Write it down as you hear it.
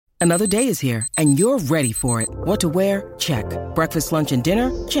Another day is here, and you're ready for it. What to wear? Check. Breakfast, lunch, and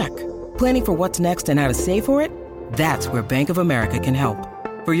dinner? Check. Planning for what's next and how to save for it? That's where Bank of America can help.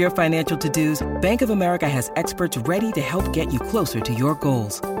 For your financial to-dos, Bank of America has experts ready to help get you closer to your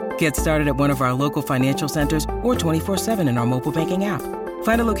goals. Get started at one of our local financial centers or 24/7 in our mobile banking app.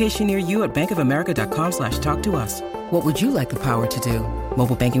 Find a location near you at bankofamerica.com/talktous. What would you like the power to do?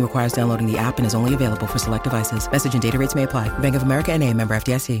 Mobile banking requires downloading the app and is only available for select devices. Message and data rates may apply. Bank of America N.A., member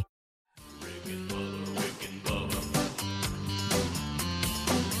FDIC.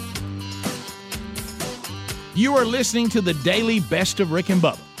 You are listening to the Daily Best of Rick and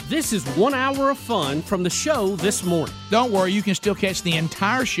Bubba. This is 1 hour of fun from the show this morning. Don't worry, you can still catch the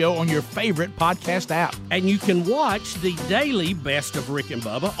entire show on your favorite podcast app. And you can watch the Daily Best of Rick and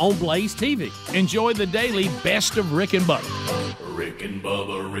Bubba on Blaze TV. Enjoy the Daily Best of Rick and Bubba. Rick and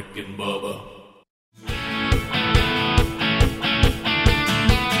Bubba, Rick and Bubba.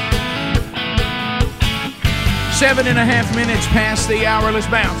 Seven and a half minutes past the hour. Let's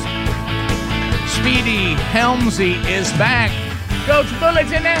bounce. Speedy Helmsy is back. Coach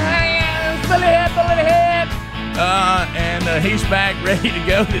Bullett's in the hands. Bullet head. And he's back, ready to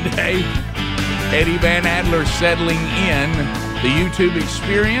go today. Eddie Van Adler settling in. The YouTube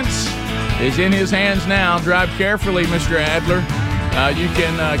experience is in his hands now. Drive carefully, Mr. Adler. You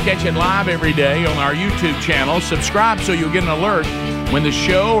can catch it live every day on our YouTube channel. Subscribe so you'll get an alert when the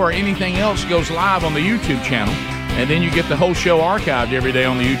show or anything else goes live on the YouTube channel. And then you get the whole show archived every day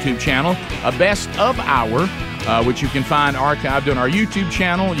on the YouTube channel. A best of hour, which you can find archived on our YouTube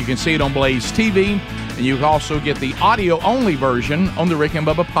channel. You can see it on Blaze TV. And you can also get the audio-only version on the Rick and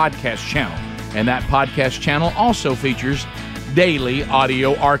Bubba podcast channel. And that podcast channel also features daily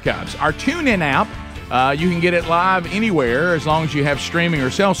audio archives. Our TuneIn app, you can get it live anywhere as long as you have streaming or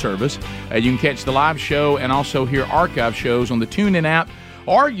cell service. You can catch the live show and also hear archive shows on the TuneIn app.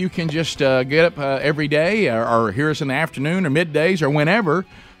 Or you can just get up every day or hear us in the afternoon or middays or whenever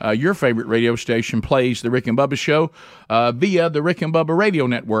your favorite radio station plays the Rick and Bubba show via the Rick and Bubba radio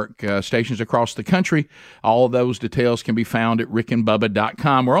network stations across the country. All of those details can be found at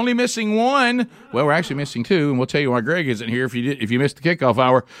rickandbubba.com. We're only missing one. Well, we're actually missing two, and we'll tell you why Greg isn't here if you missed the kickoff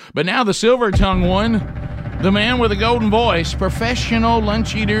hour. But now the silver-tongued one, the man with a golden voice, Professional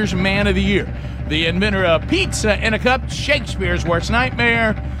Lunch Eaters Man of the Year, the inventor of pizza in a cup, Shakespeare's worst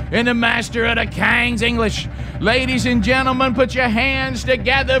nightmare, and the master of the King's English. Ladies and gentlemen, put your hands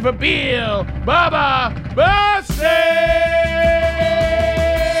together for Bill Bubba Bussey!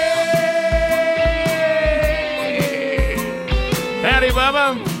 Howdy,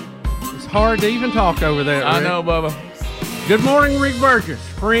 Bubba. It's hard to even talk over there, Rick. I know, Bubba. Good morning, Rick Burgess.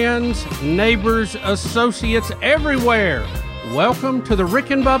 Friends, neighbors, associates everywhere. Welcome to the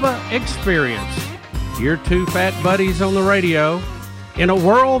Rick and Bubba Experience. Your two fat buddies on the radio in a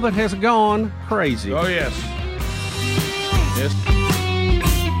world that has gone crazy. Oh, yes. Yes.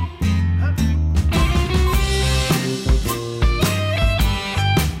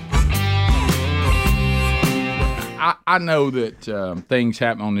 I know that things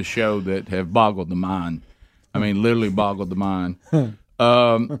happen on the show that have boggled the mind. I mean, literally boggled the mind.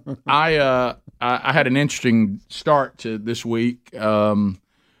 I had an interesting start to this week.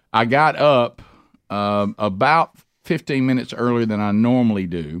 I got up about 15 minutes earlier than I normally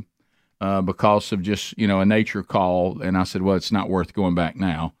do because of just, a nature call. And I said, well, it's not worth going back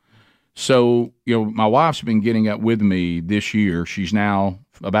now. So, my wife's been getting up with me this year. She's now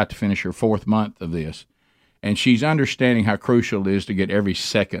about to finish her 4th month of this. And she's understanding how crucial it is to get every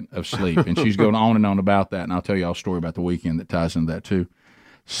second of sleep. And she's going on and on about that. And I'll tell you all a story about the weekend that ties into that too.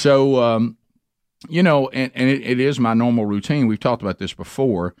 So, and it is my normal routine. We've talked about this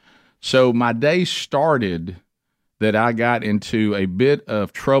before. So my day started that I got into a bit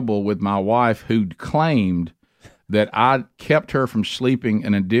of trouble with my wife, who claimed that I kept her from sleeping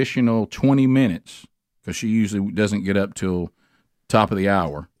an additional 20 minutes because she usually doesn't get up till top of the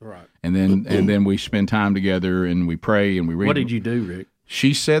hour. Right. And then we spend time together and we pray and we read. What did you do, Rick?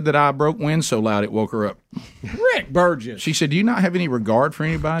 She said that I broke wind so loud it woke her up. Rick Burgess. She said, "Do you not have any regard for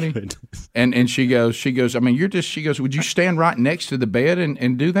anybody?" And she goes, I mean, would you stand right next to the bed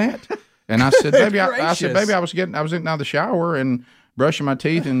and do that? And I said, baby, I was getting out of the shower and brushing my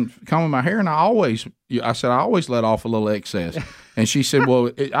teeth and combing my hair, and I always let off a little excess. And she said,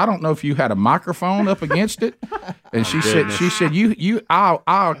 well, I don't know if you had a microphone up against it. And she said,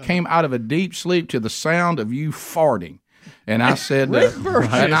 I came out of a deep sleep to the sound of you farting. And I said, This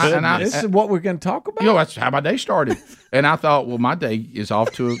is what we're going to talk about? that's how my day started. And I thought, well, my day is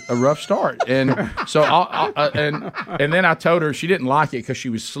off to a rough start. And so, and then I told her she didn't like it because she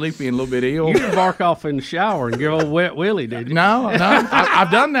was sleepy and a little bit ill. You didn't bark off in the shower and give old Wet Willie, did you? No,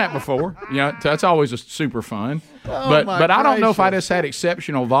 I've done that before. That's always super fun. But I don't know if I just had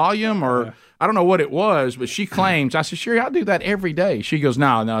exceptional volume or I don't know what it was. But she claims. I said, Sherry, I do that every day. She goes,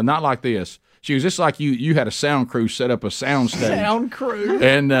 no, not like this. She was just like you had a sound crew set up a sound stage. Sound crew.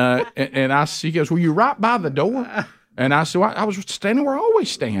 And she goes, were you right by the door? And I said, well, I was standing where I always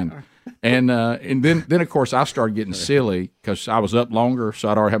stand. And then of course I started getting silly because I was up longer, so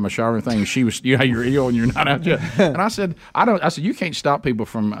I'd already had my shower and everything. And she was, you're ill and you're not out yet. And I said, you can't stop people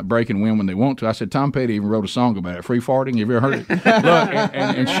from breaking wind when they want to. I said, Tom Petty even wrote a song about it, free farting. Have you ever heard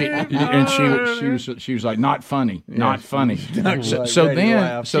it? Look, she was like, not funny. So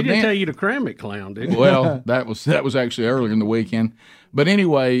then She didn't tell you to cram it, clown, did you? Well, that was actually earlier in the weekend. But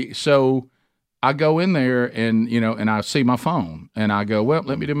anyway, so I go in there and and I see my phone and I go, well,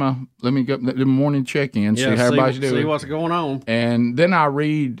 let me do my morning check-in, see how everybody's doing. See what's going on. And then I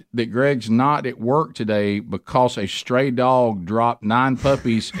read that Greg's not at work today because a stray dog dropped 9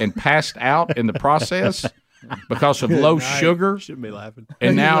 puppies and passed out in the process because of low sugar. Shouldn't be laughing.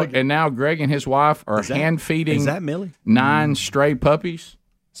 And now Greg and his wife are hand feeding Is that Millie? 9 stray puppies.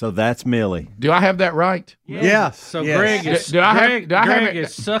 So that's Millie. Do I have that right? Yes. So yes. Greg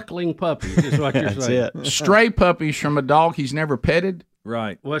is suckling puppies, is what you're That's saying. it. Stray puppies from a dog he's never petted?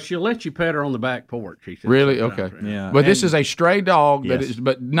 Right. Well, she'll let you pet her on the back porch. She said. Really? Okay. Yeah. But this is a stray dog that Yes. is.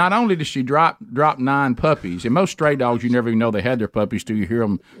 But not only does she drop 9 puppies, and most stray dogs you never even know they had their puppies till you hear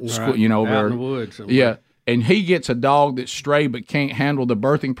them, over out there. in the woods. Somewhere. Yeah. And he gets a dog that's stray but can't handle the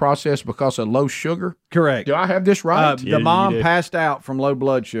birthing process because of low sugar. Correct. Do I have this right? Yeah, The mom you did. passed out from low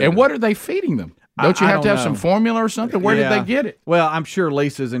blood sugar. And what are they feeding them? Don't you I have to don't have some know. formula or something? Where did they get it? Well, I'm sure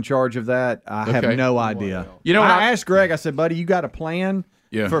Lisa's in charge of that. I have Okay. no idea. You know what I asked Greg, I said, buddy, you got a plan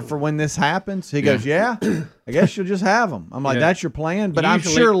Yeah. for when this happens? He goes, yeah, I guess you'll just have them. I'm like, that's your plan? But I'm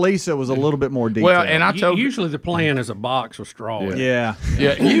Usually- sure Lisa was a little bit more detailed. Well, and I told Usually the plan is a box with straw. in it. yeah.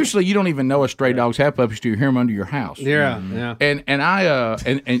 yeah. Usually you don't even know a stray dogs have puppies till you hear them under your house. Yeah, yeah. And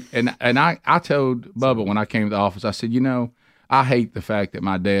I told Bubba when I came to the office, I said, I hate the fact that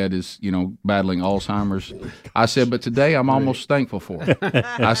my dad is, battling Alzheimer's. I said, but today I'm almost thankful for it.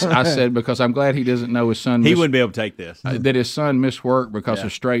 I said, because I'm glad he doesn't know his son He wouldn't be able to take this. that his son missed work because a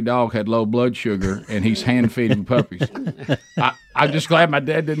stray dog had low blood sugar and he's hand feeding puppies. I'm just glad my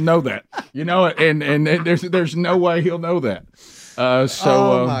dad didn't know that. And there's no way he'll know that.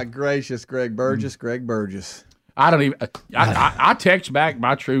 Oh, my gracious, Greg Burgess. I don't even. I text back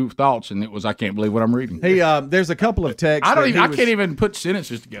my true thoughts, and it was, I can't believe what I'm reading. He there's a couple of texts. I that can't even put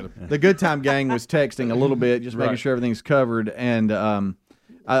sentences together. The Good Time Gang was texting a little bit, just making sure everything's covered, and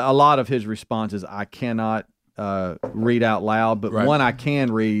a lot of his responses I cannot read out loud, but one I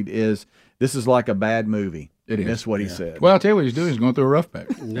can read is, "This is like a bad movie." It is. That's what he said. Well, I'll tell you what he's doing. He's going through a rough patch.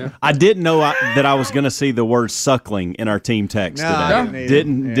 I didn't know that I was going to see the word suckling in our team text No, today. I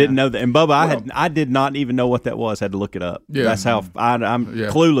didn't either. Didn't know that. And Bubba, I did not even know what that was. Had to look it up. Yeah. That's how I'm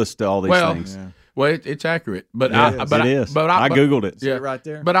clueless to all these things. Well, it's accurate, but It is. I googled it. Yeah, right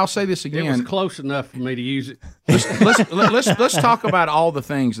there. But I'll say this It was again. close enough for me to use it. Let's talk about all the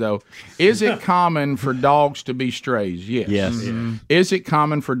things though. Is it common for dogs to be strays? Yes. Yes. Mm-hmm. Is it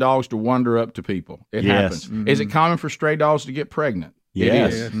common for dogs to wander up to people? It Yes. happens. Mm-hmm. Is it common for stray dogs to get pregnant?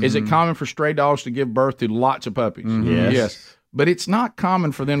 Yes. It is. Is it common for stray dogs to give birth to lots of puppies? Yes. But it's not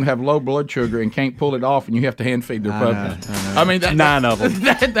common for them to have low blood sugar and can't pull it off, and you have to hand feed their puppies. I mean, 9 of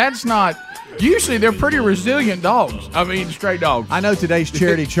them. That's not. Usually, they're pretty resilient dogs. I mean, stray dogs. I know today's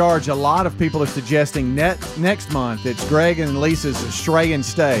charity charge, a lot of people are suggesting next month it's Greg and Lisa's Stray and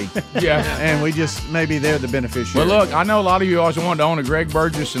Stay. Yeah. And maybe they're the beneficiary. Well, look, I know a lot of you always wanted to own a Greg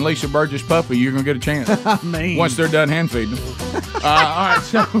Burgess and Lisa Burgess puppy. You're going to get a chance. I mean. Once they're done hand feeding them. All right,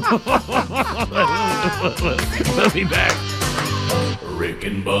 so we'll be back. Rick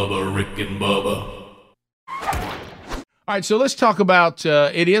and Bubba, Rick and Bubba. All right, so let's talk about,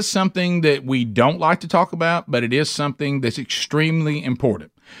 it is something that we don't like to talk about, but it is something that's extremely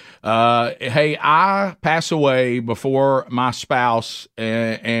important. Hey, I pass away before my spouse,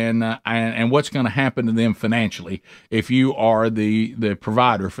 and what's going to happen to them financially if you are the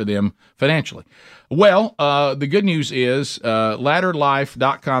provider for them financially. Well, the good news is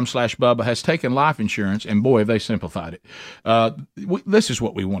ladderlife.com/Bubba has taken life insurance, and boy, have they simplified it. This is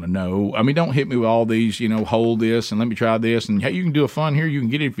what we want to know. I mean, don't hit me with all these, hold this and let me try this, and hey, you can do a fund here, you can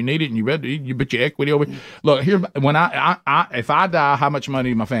get it if you need it, and you bet your equity over. Look, here, when if I die, how much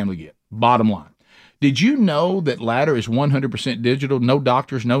money do my family get? Bottom line. Did you know that Ladder is 100% digital? No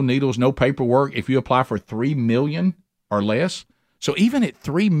doctors, no needles, no paperwork if you apply for $3 million or less? So even at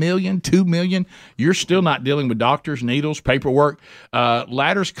 $3 million, $2 million, you're still not dealing with doctors, needles, paperwork.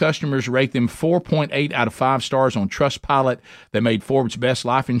 Ladder's customers rate them 4.8 out of 5 stars on Trustpilot. They made Forbes' best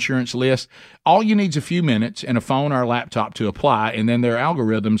life insurance list. All you need is a few minutes and a phone or a laptop to apply, and then their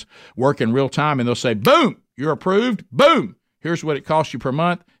algorithms work in real time, and they'll say, boom, you're approved, boom. Here's what it costs you per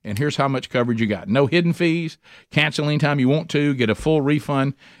month, and here's how much coverage you got. No hidden fees. Cancel anytime you want to. Get a full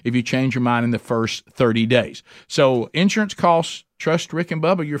refund if you change your mind in the first 30 days. So insurance costs, trust Rick and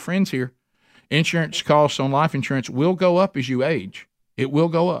Bubba, your friends here. Insurance costs on life insurance will go up as you age. It will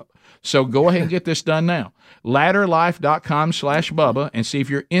go up. So go ahead and get this done now. Ladderlife.com/Bubba and see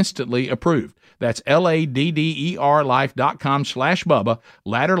if you're instantly approved. That's LADDER life.com/Bubba.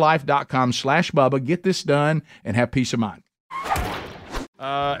 Ladderlife.com/Bubba. Get this done and have peace of mind.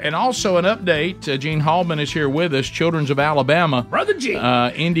 And also an update, Gene Hallman is here with us, Children's of Alabama. Brother Gene.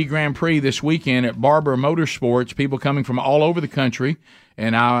 Indy Grand Prix this weekend at Barber Motorsports, people coming from all over the country,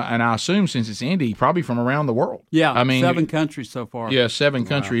 and I assume since it's Indy, probably from around the world. Yeah, I mean, 7 countries so far. Yeah, 7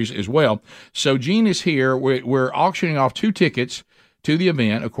 countries as well. So Gene is here. We're auctioning off 2 tickets to the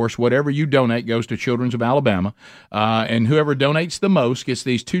event. Of course, whatever you donate goes to Children's of Alabama, and whoever donates the most gets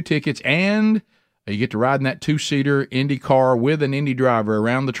these 2 tickets, and you get to ride in that 2-seater Indy car with an Indy driver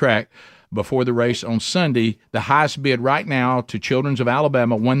around the track before the race on Sunday. The highest bid right now to Children's of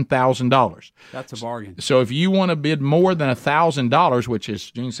Alabama, $1,000. That's a bargain. So if you want to bid more than $1,000, which is,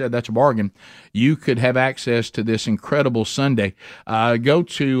 Gene said, that's a bargain, you could have access to this incredible Sunday. Go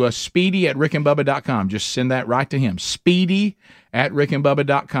to Speedy at rickandbubba.com. Just send that right to him. Speedy at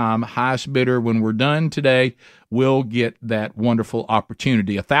rickandbubba.com. Highest bidder when we're done today will get that wonderful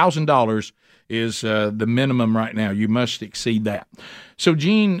opportunity. $1,000 is the minimum right now. You must exceed that. So,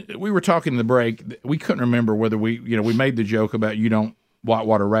 Gene, we were talking in the break. We couldn't remember whether we made the joke about you don't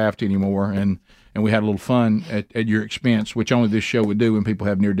whitewater raft anymore, and we had a little fun at your expense, which only this show would do when people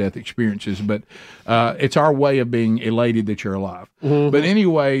have near-death experiences. But it's our way of being elated that you're alive. Mm-hmm. But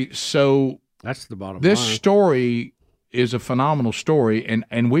anyway, so that's the bottom line. This story is a phenomenal story,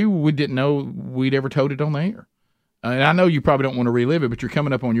 and we didn't know we'd ever told it on the air. And I know you probably don't want to relive it, but you're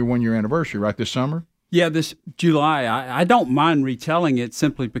coming up on your 1-year anniversary, right, this summer? Yeah, this July. I don't mind retelling it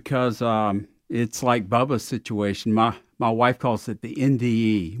simply because it's like Bubba's situation. My wife calls it the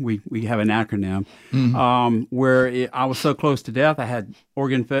NDE. We have an acronym where I was so close to death. I had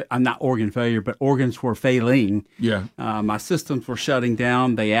not organ failure, but organs were failing. Yeah. My systems were shutting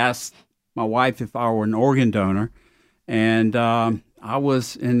down. They asked my wife if I were an organ donor, and I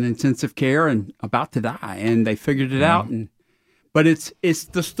was in intensive care and about to die, and they figured it out. But it's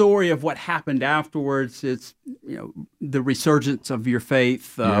the story of what happened afterwards. It's the resurgence of your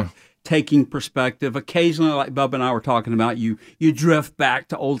faith, taking perspective. Occasionally, like Bubba and I were talking about, you drift back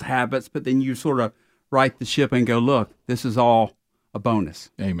to old habits, but then you sort of right the ship and go, look, this is all a bonus.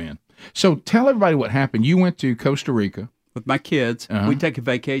 Amen. So tell everybody what happened. You went to Costa Rica. With my kids. We take a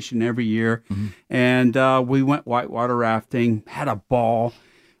vacation every year, and we went whitewater rafting, had a ball.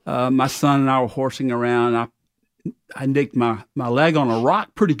 My son and I were horsing around. I nicked my leg on a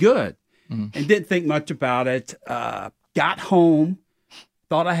rock pretty good and didn't think much about it. Got home,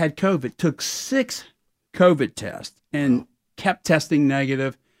 thought I had COVID, took 6 COVID tests and kept testing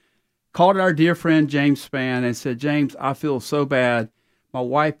negative. Called our dear friend James Spann and said, James, I feel so bad. My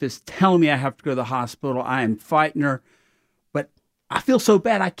wife is telling me I have to go to the hospital. I am fighting her. I feel so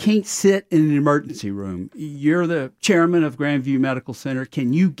bad I can't sit in an emergency room. You're the chairman of Grandview Medical Center.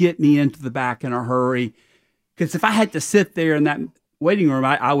 Can you get me into the back in a hurry? Because if I had to sit there in that waiting room,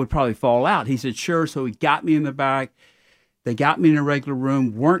 I would probably fall out. He said, sure. So he got me in the back. They got me in a regular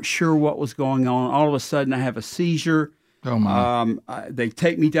room, weren't sure what was going on. All of a sudden, I have a seizure. Oh, my. They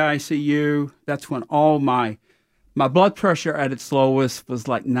take me to ICU. That's when all my blood pressure at its lowest was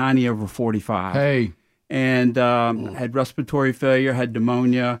like 90/45. Hey. And had respiratory failure, had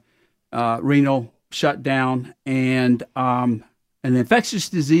pneumonia, renal shutdown, and an infectious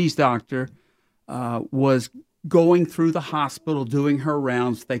disease doctor was going through the hospital doing her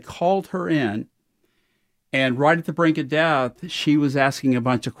rounds. They called her in, and right at the brink of death, she was asking a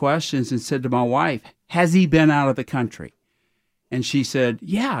bunch of questions and said to my wife, has he been out of the country? And she said,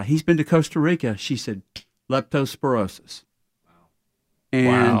 yeah, he's been to Costa Rica. She said, leptospirosis.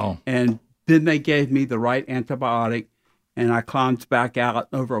 And then they gave me the right antibiotic, and I climbed back out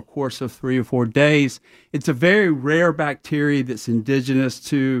over a course of 3 or 4 days. It's a very rare bacteria that's indigenous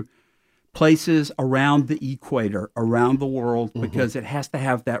to places around the equator, around the world, because it has to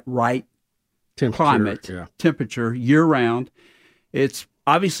have that right temperature year-round. It's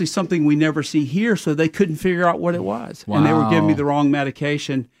obviously something we never see here, so they couldn't figure out what it was. Wow. And they were giving me the wrong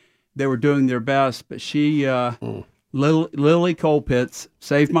medication. They were doing their best, but she, Lily Colpitts,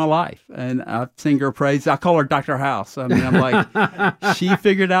 saved my life, and I sing her praise. I call her Dr. House. I mean, I'm like, she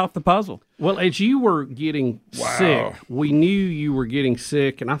figured out the puzzle. Well, as you were getting sick, we knew you were getting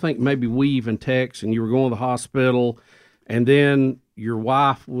sick, and I think maybe we even texted, and you were going to the hospital, and then your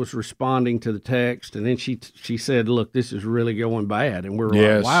wife was responding to the text, and then she said, look, this is really going bad. And we were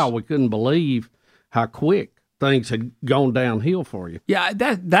like, wow, we couldn't believe how quick things had gone downhill for you. Yeah,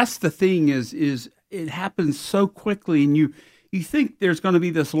 that's the thing is it happens so quickly, and you think there's going to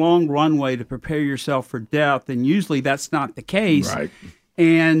be this long runway to prepare yourself for death, and usually that's not the case. Right.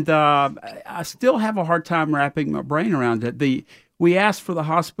 And I still have a hard time wrapping my brain around it. We asked for the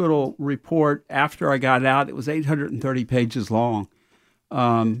hospital report after I got out. It was 830 pages long.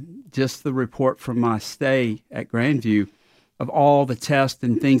 Just the report from my stay at Grandview of all the tests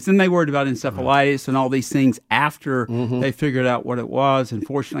and things. Then they worried about encephalitis and all these things after they figured out what it was.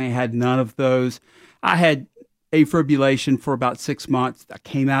 Unfortunately, I had none of those. I had afibrillation for about 6 months. I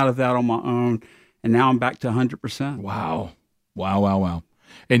came out of that on my own, and now I'm back to 100%. Wow.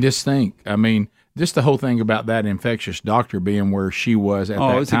 And just think, I mean, just the whole thing about that infectious doctor being where she was at that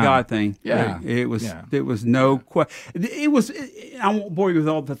time. Oh, it's a God thing. Yeah. It was no question. I won't bore you with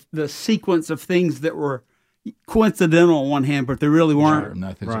all the sequence of things that were coincidental on one hand, but they really weren't.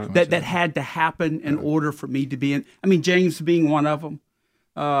 That had to happen in order for me to be in. I mean, James being one of them.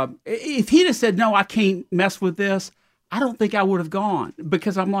 If he'd have said, no, I can't mess with this, I don't think I would have gone,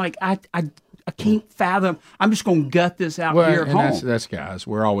 because I'm like, I can't fathom. I'm just going to gut this out here at home. That's guys.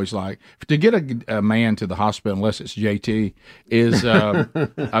 We're always like, to get a man to the hospital, unless it's JT, is,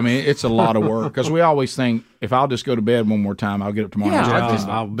 I mean, it's a lot of work, because we always think, if I'll just go to bed one more time, I'll get up tomorrow.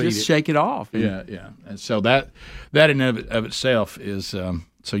 I'll just shake it off. Yeah. And so that in of itself is,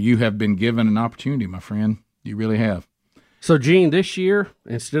 so you have been given an opportunity, my friend. You really have. So, Gene, this year,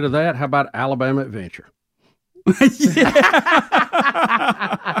 instead of that, how about Alabama Adventure?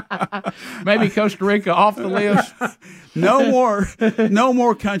 Maybe Costa Rica off the list. No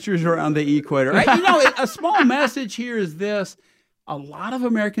more countries around the equator. A small message here is this: a lot of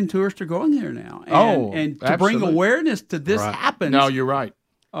American tourists are going there now, and to bring awareness to this happens. No, you're right.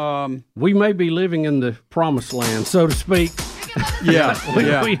 We may be living in the promised land, so to speak. Yeah,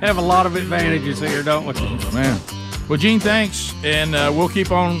 we have a lot of advantages here, don't we? Man. Well, Gene, thanks, and we'll keep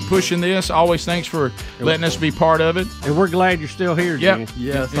on pushing this. Always thanks for letting us be part of it. And we're glad you're still here, Gene.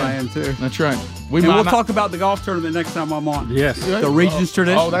 Yes, I am too. That's right. We'll talk about the golf tournament next time I'm on. Yes. The Regions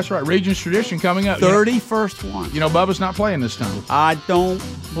Tradition. Oh, that's right. Regions Tradition coming up. 31st one. You know, Bubba's not playing this time. I don't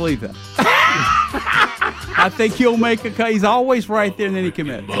believe that. I think he'll make a cut. He's always right there, and then he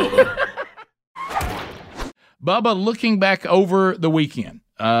commits. Bubba, looking back over the weekend.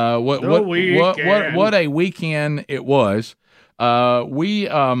 What a weekend it was. We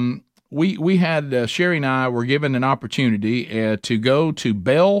had Sherry and I were given an opportunity to go to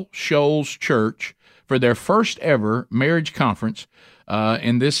Bell Shoals Church for their first ever marriage conference,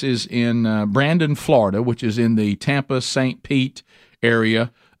 and this is in Brandon, Florida, which is in the Tampa St. Pete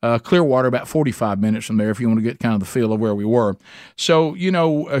area. Clearwater, about 45 minutes from there, if you want to get kind of the feel of where we were. So,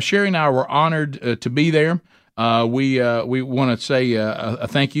 Sherry and I were honored to be there. We want to say a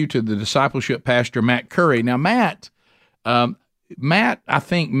thank you to the discipleship pastor, Matt Curry. Now, Matt, I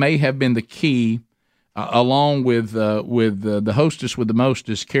think, may have been the key, along with the hostess with the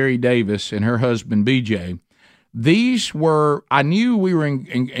mostest, Carrie Davis, and her husband, BJ. These were, I knew we were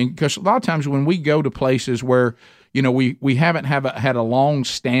in, because a lot of times when we go to places where, we haven't had a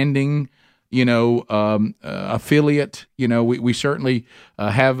long-standing affiliate. We certainly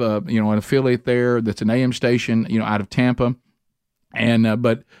have an affiliate there that's an AM station, out of Tampa, and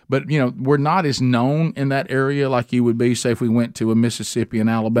but we're not as known in that area like you would be, say, if we went to a Mississippi and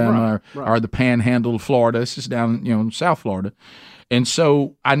Alabama or the Panhandle of Florida. This is down South Florida, and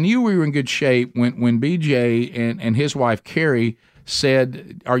so I knew we were in good shape when BJ and his wife Carrie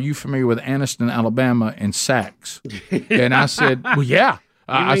said, "Are you familiar with Anniston, Alabama, and Sachs?" And I said, "Well, yeah."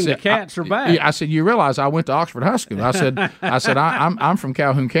 I said, the cats are back. I said, you realize I went to Oxford High School. I said, I'm from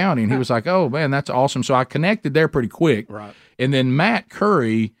Calhoun County, and he was like, oh man, that's awesome. So I connected there pretty quick. Right. And then Matt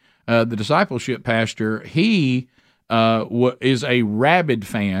Curry, the discipleship pastor, he is a rabid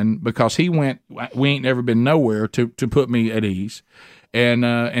fan because he went. We ain't never been nowhere to put me at ease.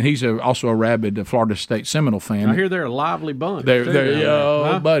 And he's also a rabid Florida State Seminole fan. I hear they're a lively bunch.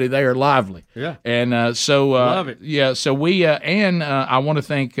 Buddy, they are lively. Yeah. And so love it. Yeah. So we I want to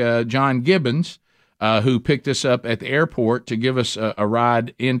thank John Gibbons, who picked us up at the airport to give us a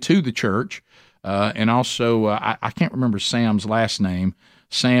ride into the church, and also I can't remember Sam's last name.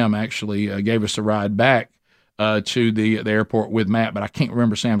 Sam actually gave us a ride back to the airport with Matt, but I can't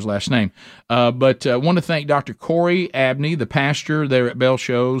remember Sam's last name. But I want to thank Dr. Corey Abney, the pastor there at Bell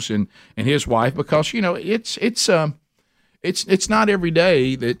Shows, and his wife, because it's not every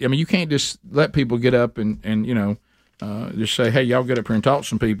day that, I mean, you can't just let people get up and just say, hey, y'all get up here and talk to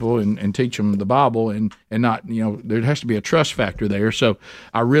some people and teach them the Bible, and not, there has to be a trust factor there. So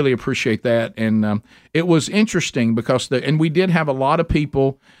I really appreciate that. And it was interesting because and we did have a lot of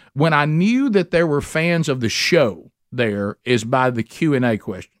people. When I knew that there were fans of the show there is by the Q&A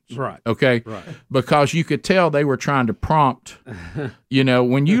questions. Right. Okay? Right. Because you could tell they were trying to prompt,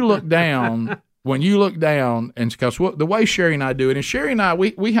 when you look down, and because the way Sherry and I do it, and Sherry and I,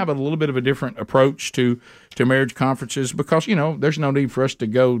 we have a little bit of a different approach to marriage conferences because, there's no need for us to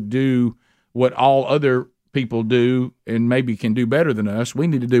go do what all other people do and maybe can do better than us. We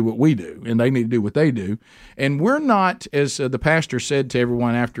need to do what we do, and they need to do what they do. And we're not, as the pastor said to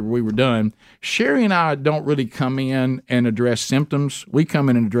everyone after we were done, Sherry and I don't really come in and address symptoms. We come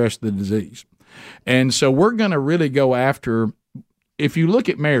in and address the disease. And so we're going to really go after, if you look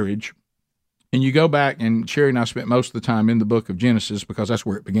at marriage, and you go back, and Sherry and I spent most of the time in the book of Genesis because that's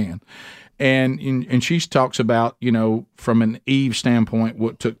where it began. And she talks about, from an Eve standpoint,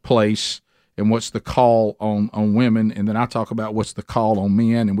 what took place and what's the call on women. And then I talk about what's the call on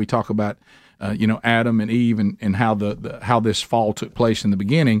men. And we talk about, Adam and Eve and how how this fall took place in the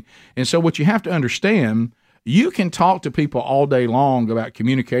beginning. And so what you have to understand, you can talk to people all day long about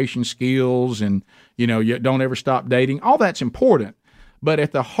communication skills and, you don't ever stop dating. All that's important. But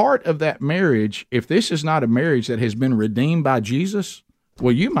at the heart of that marriage, if this is not a marriage that has been redeemed by Jesus,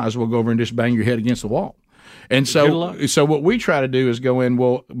 well, you might as well go over and just bang your head against the wall. And so what we try to do is go in,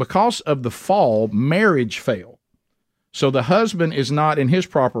 well, because of the fall, marriage failed. So the husband is not in his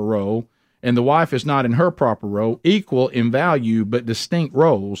proper role, and the wife is not in her proper role, equal in value, but distinct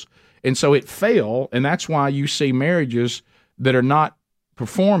roles. And so it failed, and that's why you see marriages that are not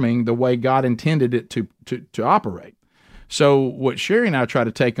performing the way God intended it to operate. So what Sherry and I try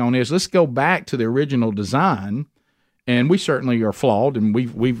to take on is, let's go back to the original design, and we certainly are flawed, and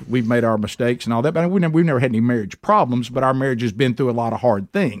we've made our mistakes and all that, but we've never had any marriage problems, but our marriage has been through a lot of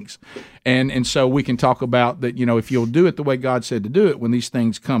hard things. And so we can talk about that, if you'll do it the way God said to do it, when these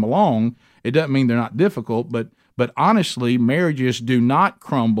things come along, it doesn't mean they're not difficult, but honestly, marriages do not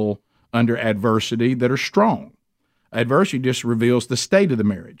crumble under adversity that are strong. Adversity just reveals the state of the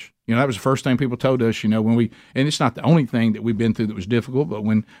marriage. That was the first thing people told us, when and it's not the only thing that we've been through that was difficult, but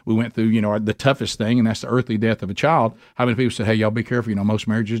when we went through, the toughest thing, and that's the earthly death of a child, how many people said, hey, y'all be careful, most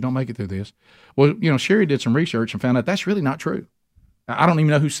marriages don't make it through this. Well, Sherry did some research and found out that's really not true. I don't even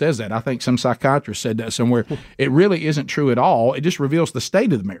know who says that. I think some psychiatrist said that somewhere. It really isn't true at all. It just reveals the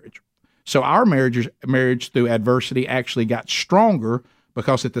state of the marriage. So our marriage through adversity actually got stronger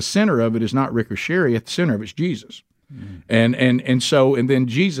because at the center of it is not Rick or Sherry, at the center of it's Jesus. And then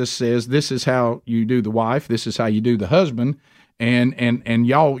Jesus says, this is how you do the wife, this is how you do the husband, and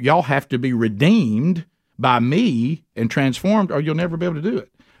y'all have to be redeemed by me and transformed, or you'll never be able to do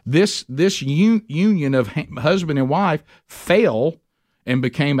it. This union of husband and wife fell and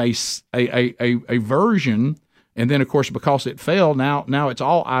became a version, and then of course because it fell, now it's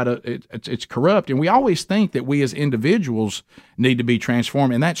all out of it's corrupt, and we always think that we as individuals need to be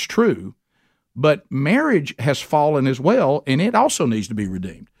transformed, and that's true. But marriage has fallen as well, and it also needs to be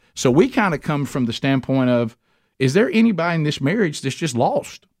redeemed. So we kind of come from the standpoint of, is there anybody in this marriage that's just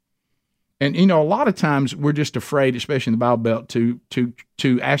lost? And, a lot of times we're just afraid, especially in the Bible Belt,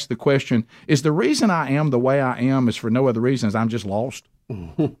 to ask the question, is the reason I am the way I am is for no other reason as I'm just lost?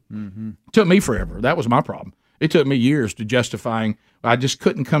 Mm-hmm. Took me forever. That was my problem. It took me years to justifying. I just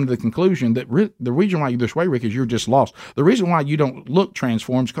couldn't come to the conclusion that the reason why you're this way, Rick, is you're just lost. The reason why you don't look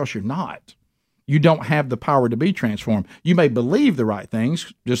transformed is because you're not. You don't have the power to be transformed. You may believe the right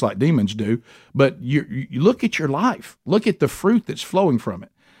things, just like demons do, but you look at your life. Look at the fruit that's flowing from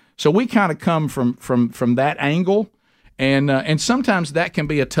it. So we kind of come from that angle, and sometimes that can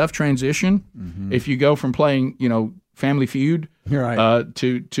be a tough transition if you go from playing, Family Feud, right,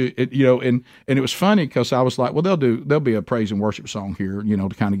 to and it was funny because I was like, well, there'll be a praise and worship song here, to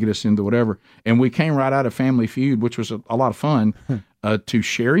kind of get us into whatever, and we came right out of Family Feud, which was a lot of fun, to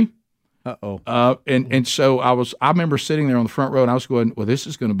Sherry. And so I remember sitting there on the front row, and I was going, well, this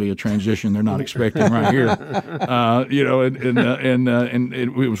is going to be a transition they're not expecting right here, and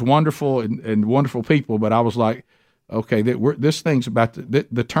it was wonderful and wonderful people, but I was like, okay, this thing's about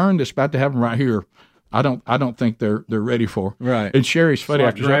the turn that's about to happen right here. I don't think they're ready for. Right. And Sherry's funny,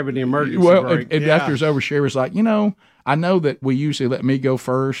 after grabbing the emergency brake. After it's over, Sherry's like, I know that we usually let me go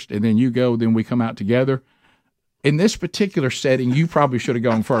first, and then you go, then we come out together. in this particular setting, you probably should have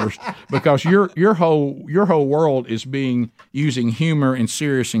gone first because your whole world is using humor and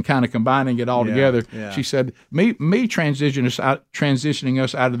serious and kind of combining it all together. Yeah. She said, me transitioning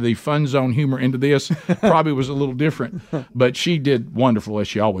us out of the fun zone humor into this probably was a little different, but she did wonderful as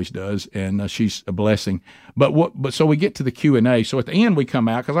she always does, and she's a blessing. But so we get to the Q&A. So at the end we come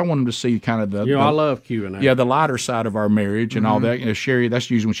out because I want them to see kind of I love Q&A. Yeah, the lighter side of our marriage and all that. You know, Sherry,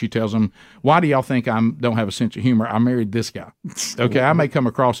 that's usually when she tells them, "Why do y'all think I don't have a sense of humor? I married this guy." Okay, I may come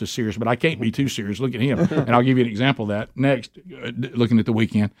across as serious, but I can't be too serious. Look at him, and I'll give you an example of that next. Looking at the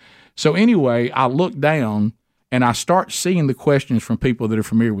weekend. So anyway, I look down. And I start seeing the questions from people that are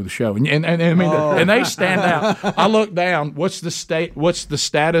familiar with the show, and and they stand out. I look down. What's the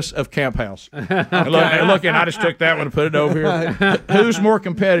status of Camp House? And look, and I just took that one and put it over here. Who's more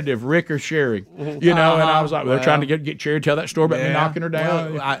competitive, Rick or Sherry? You know, and I was like, they're trying to get Sherry to tell that story about me knocking her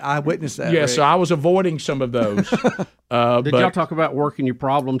down. Well, I witnessed that. Yeah, Rick. so I was avoiding some of those. Did y'all talk about working your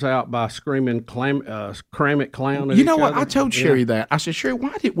problems out by screaming cram it clown? You know what? I told Sherry that. I said, Sherry,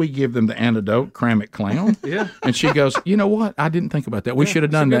 why did we give them the antidote, cram it clown? Yeah. And she goes, you know what? I didn't think about that. We should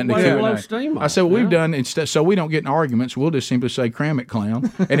have done that in the Q&A. I said, well, we've done instead, so we don't get in arguments. We'll just simply say, cram it,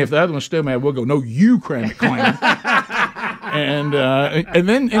 clown. And if the other one's still mad, we'll go, no, you cram it, clown. and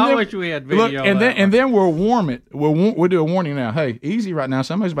then I wish we had video. Look, and then we'll warm it. We'll do a warning now. Hey, easy right now.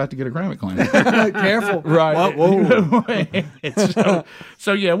 Somebody's about to get a cram it, clown. Careful. Right. Whoa.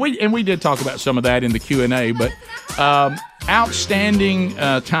 So yeah, we did talk about some of that in the Q&A, but. Outstanding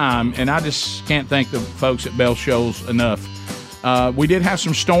time, and I just can't thank the folks at Bell Shoals enough. We did have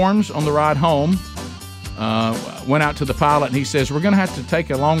some storms on the ride home. Went out to the pilot, and he says, we're going to have to take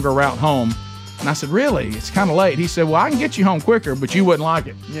a longer route home. And I said, really? It's kind of late. He said, well, I can get you home quicker, but you wouldn't like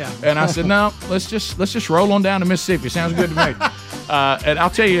it. Yeah. And I said, no, let's just roll on down to Mississippi. Sounds good to me. And I'll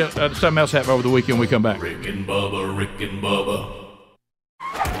tell you something else happened over the weekend when we come back. Rick and Bubba.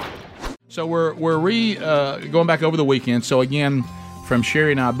 So we're going back over the weekend. So again, from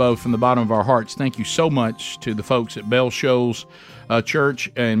Sherry and I both, from the bottom of our hearts, thank you so much to the folks at Bell Shoals Church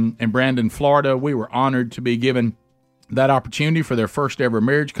in Brandon, Florida. We were honored to be given that opportunity for their first ever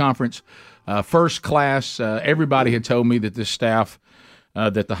marriage conference, first class. Everybody had told me that this staff,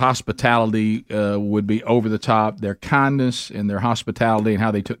 that the hospitality would be over the top, their kindness and their hospitality and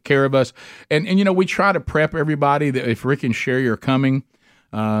how they took care of us. And you know, we try to prep everybody that if Rick and Sherry are coming,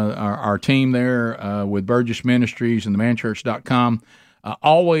 our team there with Burgess Ministries and themanchurch.com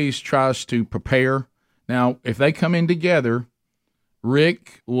always tries to prepare. Now, if they come in together,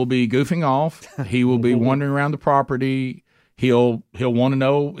 Rick will be goofing off. He will be wandering around the property. He'll want to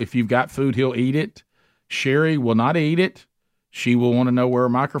know if you've got food, he'll eat it. Sherry will not eat it. She will want to know where her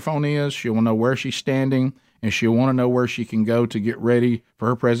microphone is. She'll want to know where she's standing, and she'll want to know where she can go to get ready for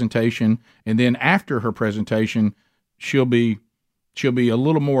her presentation. And then after her presentation, she'll be a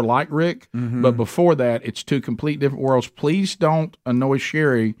little more like Rick, but before that, it's two complete different worlds. Please don't annoy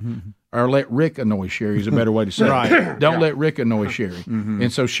Sherry, or let Rick annoy Sherry is a better way to say it. Don't let Rick annoy Sherry.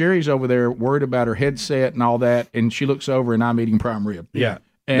 And so Sherry's over there worried about her headset and all that, and she looks over, and I'm eating prime rib. Yeah.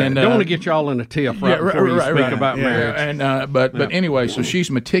 And don't want to get y'all in a tiff before you speak about marriage. And but anyway, so she's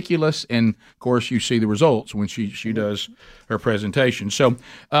meticulous, and of course you see the results when she does her presentation. So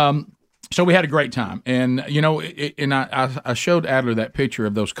so we had a great time, and you know, and I showed Adler that picture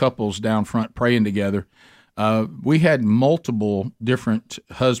of those couples down front praying together. We had multiple different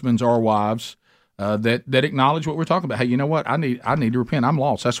husbands or wives that acknowledge what we're talking about. Hey, you know what? I need to repent. I'm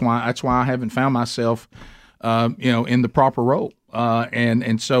lost. That's why I haven't found myself, in the proper role.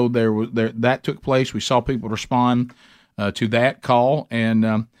 And so that took place. We saw people respond to that call,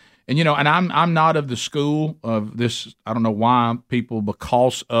 and you know, and I'm not of the school of this. I don't know why people,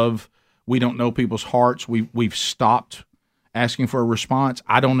 because of we don't know people's hearts, we've stopped asking for a response.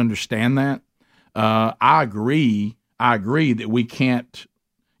 I don't understand that. I agree that we can't.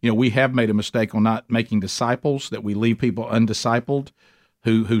 You know, we have made a mistake on not making disciples, that we leave people undiscipled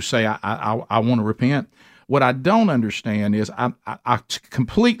who say, I want to repent. What I don't understand is I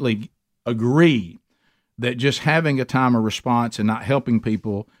completely agree that just having a time of response and not helping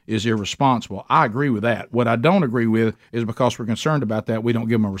people is irresponsible. I agree with that. What I don't agree with is because we're concerned about that, we don't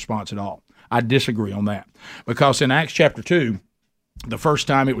give them a response at all. I disagree on that. Because in Acts chapter 2, the first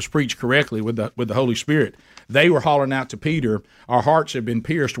time it was preached correctly with the Holy Spirit, they were hollering out to Peter, our hearts have been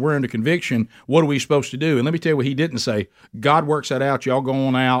pierced, we're under conviction, what are we supposed to do? And let me tell you what he didn't say. God works that out, y'all go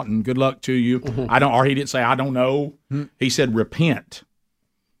on out and good luck to you. Or he didn't say, I don't know. He said, repent.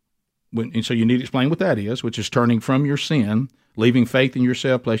 And so you need to explain what that is, which is turning from your sin, leaving faith in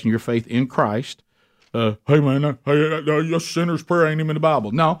yourself, placing your faith in Christ, hey man, your sinner's prayer ain't even in the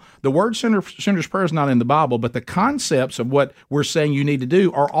Bible. No, the word sinner's prayer is not in the Bible, but the concepts of what we're saying you need to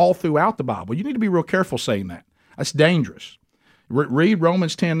do are all throughout the Bible. You need to be real careful saying that. That's dangerous. Read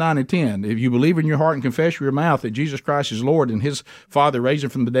Romans 10, 9, and 10. If you believe in your heart and confess with your mouth that Jesus Christ is Lord and his Father raised him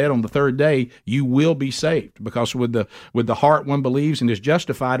from the dead on the third day, you will be saved. Because with the heart one believes and is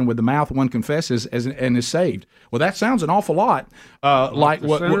justified, and with the mouth one confesses and is saved. Well, that sounds an awful lot like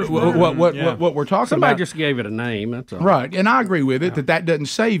what we're talking about. Somebody just gave it a name. That's all. Right, and I agree with it that doesn't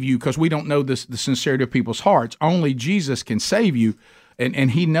save you because we don't know the sincerity of people's hearts. Only Jesus can save you.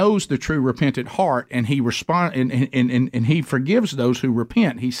 And he knows the true repentant heart, and he and he forgives those who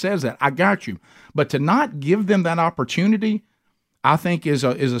repent. He says that, I got you. But to not give them that opportunity, I think is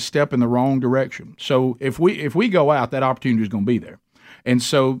a step in the wrong direction. So if we go out, that opportunity is going to be there. And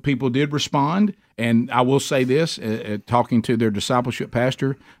so people did respond. And I will say this, talking to their discipleship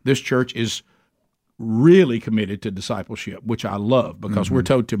pastor, this church is really committed to discipleship, which I love because we're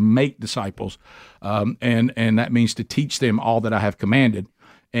told to make disciples, and that means to teach them all that I have commanded.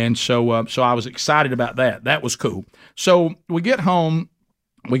 And so I was excited about that. That was cool. So we get home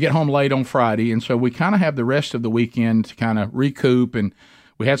late on Friday, and so we kind of have the rest of the weekend to kind of recoup, and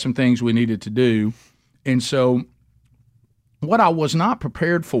we had some things we needed to do. And so what I was not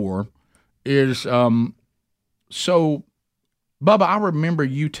prepared for is, so Bubba, I remember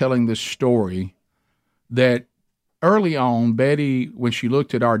you telling this story that early on, Betty, when she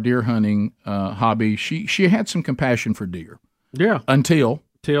looked at our deer hunting hobby, she had some compassion for deer. Yeah. Until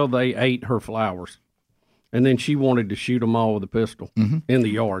they ate her flowers. And then she wanted to shoot them all with a pistol in the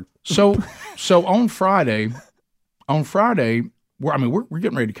yard. So on Friday, we're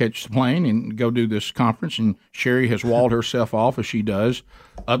getting ready to catch the plane and go do this conference, and Sherry has walled herself off, as she does,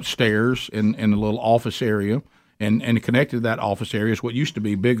 upstairs in a little office area. And connected to that office area is what used to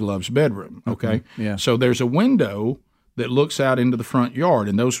be Big Love's bedroom, okay? Mm-hmm. Yeah. So there's a window that looks out into the front yard,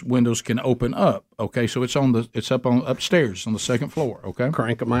 and those windows can open up, okay? So it's upstairs on the second floor, okay?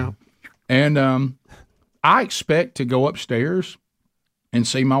 Crank them out. And I expect to go upstairs and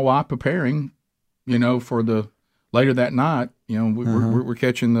see my wife preparing, for the later that night. We're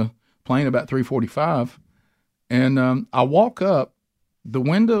catching the plane about 3:45, and I walk up. The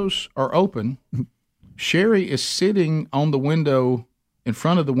windows are open. Sherry is sitting on the window, in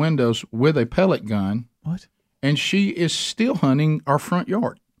front of the windows, with a pellet gun. What? And she is still hunting our front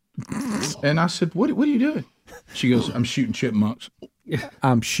yard. And I said, "What are you doing?" She goes, "I'm shooting chipmunks."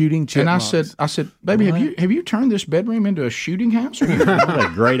 I'm shooting chipmunks. And I said, "Baby, have you turned this bedroom into a shooting house? What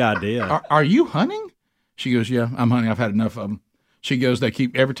a great idea. Are you hunting?" She goes, "Yeah, I'm hunting. I've had enough of them." She goes,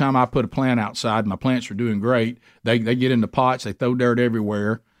 every time I put a plant outside, my plants are doing great. They get into pots, they throw dirt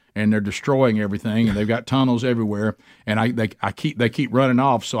everywhere, and they're destroying everything, and they've got tunnels everywhere, and they keep running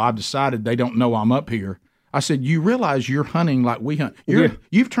off. So I've decided they don't know I'm up here. I said, "You realize you're hunting like we hunt?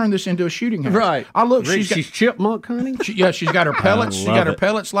 You've turned this into a shooting house." Right. I look. She's chipmunk hunting. She's got her pellets. She's got her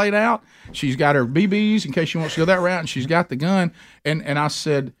pellets laid out. She's got her BBs in case she wants to go that route, and she's got the gun. And I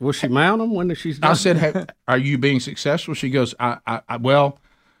said, "Will she mount them when she's done?" I said, "Hey, are you being successful?" She goes, "Well,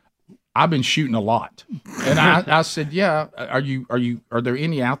 I've been shooting a lot." And I said, "Yeah, are there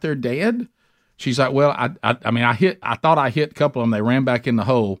any out there dead?" She's like, "Well, I thought I hit a couple of them. They ran back in the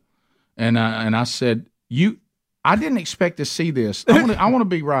hole." And I said, I didn't expect to see this. I want to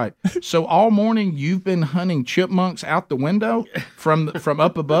be right. So all morning you've been hunting chipmunks out the window from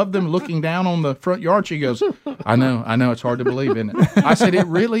up above them, looking down on the front yard. She goes, I know. It's hard to believe, isn't it? I said, it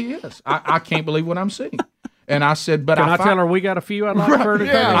really is. I can't believe what I'm seeing. And I said, but Can I tell her we got a few I'd like her to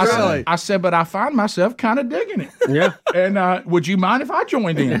really? I said, but I find myself kind of digging it. Yeah. And would you mind if I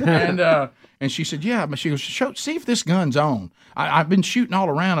joined in? And she said, yeah. But she goes, see if this gun's on. I've been shooting all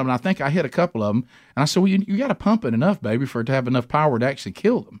around them, and I think I hit a couple of them. And I said, well, you got to pump it enough, baby, for it to have enough power to actually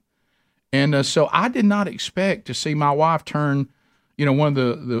kill them. And so I did not expect to see my wife turn, one of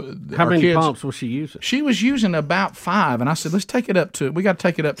the How many kids, pumps was she using? She was using about 5. And I said, we got to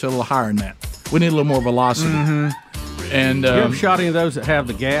take it up to a little higher than that. We need a little more velocity. Mm-hmm. And you ever shot any of those that have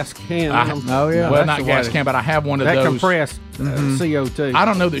the gas can? Oh yeah. Well, not gas can, but I have one of that those. Compressed CO2. I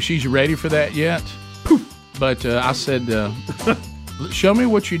don't know that she's ready for that yet. But I said, show me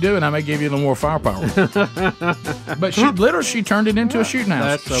what you do, and I may give you a little more firepower. But she turned it into a shooting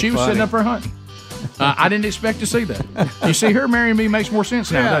house. So she was funny. setting up her hunting. I didn't expect to see that. You see, her marrying me makes more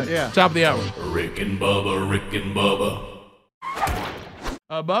sense now. doesn't it? Top of the hour. Rick and Bubba.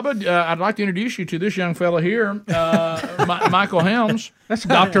 Bubba, I'd like to introduce you to this young fella here, Michael Helms. That's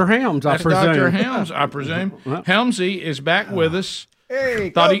Dr. Helms, I presume. Dr. Helms, I presume. Helmsy is back with us.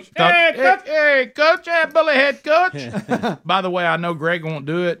 Hey, Hey, coach, bully head coach. By the way, I know Greg won't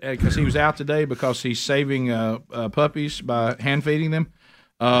do it because he was out today because he's saving puppies by hand feeding them.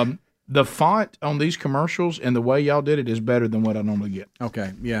 The font on these commercials and the way y'all did it is better than what I normally get.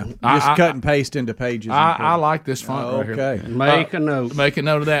 Okay, yeah. Just cut and paste into pages. I like this font right here. Okay. Make a note. Make a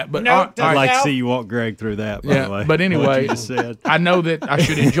note of that. But I'd like to see you walk Greg through that, by the way. But anyway, what you just said. I know that I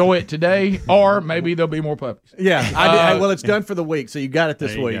should enjoy it today, or maybe there'll be more puppies. Yeah, I did. Well, it's done for the week, so you got it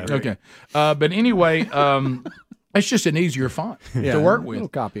this week. Okay. But anyway, it's just an easier font to work with. A little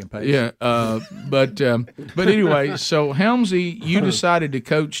copy and paste. Yeah, but anyway, so Helmsy, you decided to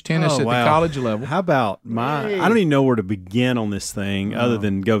coach tennis at the college level. How about I don't even know where to begin on this thing other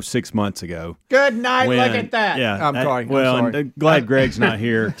than go 6 months ago. Good night. Look at that. Yeah, I'm sorry. Well, I'm sorry. I'm glad Greg's not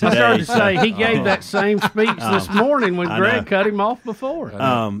here today. I started to say he gave that same speech this morning when Greg cut him off before.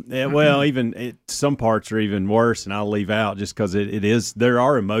 Even some parts are even worse, and I'll leave out just because it is. There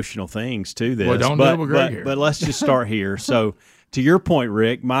are emotional things to this. Well, don't do it with Greg here. But let's just start here. So, to your point,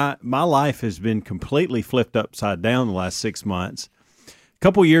 Rick, my life has been completely flipped upside down the last 6 months. A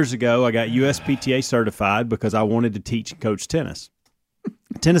couple years ago, I got USPTA certified because I wanted to teach and coach tennis.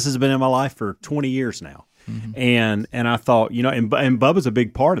 Tennis has been in my life for 20 years now. Mm-hmm. And I thought, and Bubba's a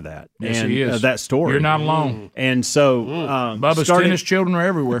big part of that. Yes, and, he is. That story. You're not alone. And so, Bubba's tennis children are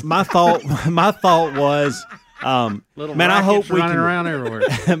everywhere. My thought was, Man, I hope we running around everywhere.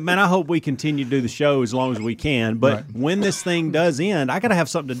 Man, I hope we continue to do the show as long as we can. But when this thing does end, I got to have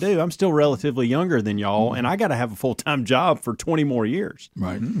something to do. I'm still relatively younger than y'all, and I got to have a full-time job for 20 more years.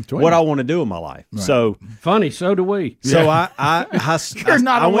 Right. What I want to do in my life. Right. So funny, so do we. So I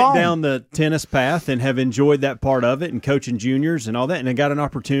went down the tennis path and have enjoyed that part of it and coaching juniors and all that. And I got an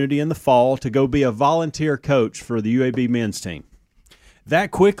opportunity in the fall to go be a volunteer coach for the UAB men's team.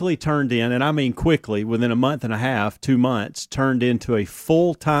 That quickly turned in, and I mean quickly, within a month and a half, 2 months, turned into a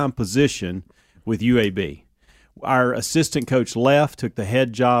full-time position with UAB. Our assistant coach left, took the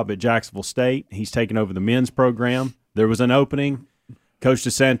head job at Jacksonville State. He's taken over the men's program. There was an opening. Coach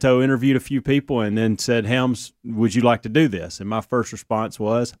DeSanto interviewed a few people and then said, Helms, would you like to do this? And my first response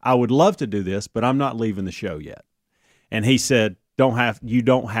was, I would love to do this, but I'm not leaving the show yet. And he said, you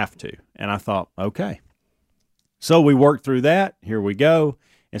don't have to. And I thought, okay. So we worked through that. Here we go.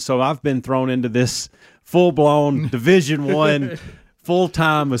 And so I've been thrown into this full-blown Division I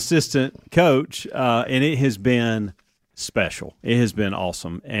full-time assistant coach, and it has been special. It has been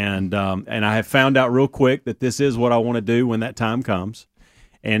awesome. And I have found out real quick that this is what I want to do when that time comes.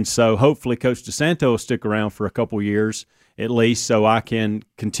 And so hopefully Coach DeSanto will stick around for a couple years at least so I can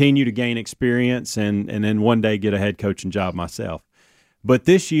continue to gain experience and then one day get a head coaching job myself. But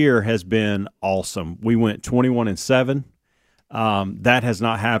this year has been awesome. We went 21-7. That has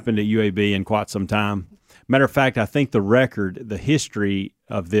not happened at UAB in quite some time. Matter of fact, I think the history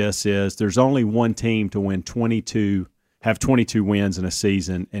of this is there's only one team to win 22 wins in a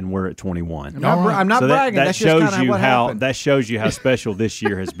season, and we're at 21. I'm not bragging. That That's shows just you what how happened. that shows you how special this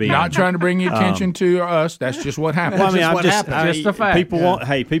year has been. Not trying to bring your attention to us. That's just what happened. Well, I mean, Just a fact. People want to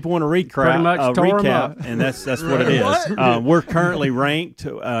recap, and that's what it is. We're currently ranked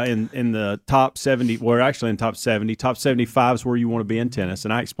in the top 70. We're actually in top 70. Top 75 is where you want to be in tennis,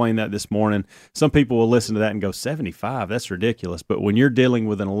 and I explained that this morning. Some people will listen to that and go, 75? That's ridiculous. But when you're dealing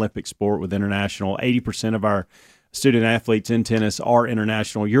with an Olympic sport with international, 80% of our student athletes in tennis are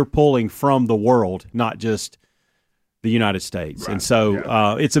international. You're pulling from the world, not just the United States. Right. And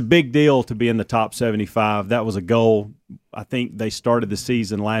so it's a big deal to be in the top 75. That was a goal. I think they started the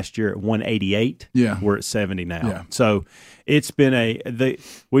season last year at 188. Yeah. We're at 70 now. Yeah. So it's been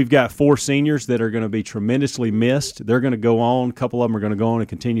we've got 4 seniors that are going to be tremendously missed. They're going to go on. A couple of them are going to go on and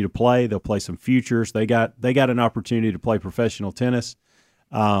continue to play. They'll play some futures. They got an opportunity to play professional tennis.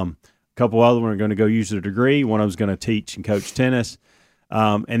 A couple of them are going to go use their degree. One of them is going to teach and coach tennis.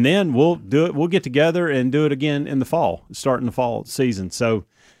 And then we'll do it. We'll get together and do it again in the fall, starting the fall season. So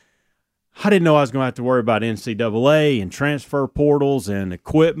I didn't know I was going to have to worry about NCAA and transfer portals and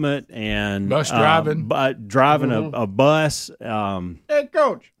equipment and bus driving, driving a bus. Hey,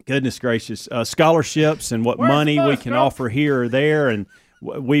 Coach. Goodness gracious, scholarships and what money we can offer here or there. And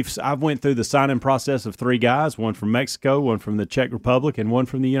I've went through the signing process of 3 guys, one from Mexico, one from the Czech Republic, and one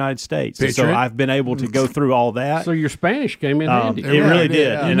from the United States. So I've been able to go through all that. So your Spanish came in handy. It really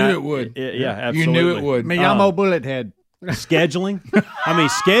did. You knew it would. Yeah, absolutely. You knew it would. Me llamo Bullethead. Scheduling. I mean,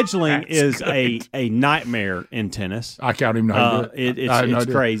 scheduling is a nightmare in tennis. I can't even know how to do it.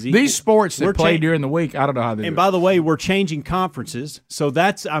 It's crazy. These sports that play during the week, I don't know how they do it. And by the way, we're changing conferences, so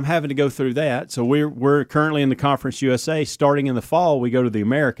I'm having to go through that. So we're currently in the Conference USA. Starting in the fall, we go to the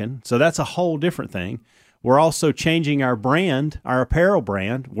American, so that's a whole different thing. We're also changing our brand, our apparel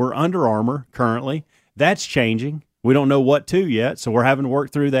brand. We're Under Armour currently. That's changing. We don't know what to yet, so we're having to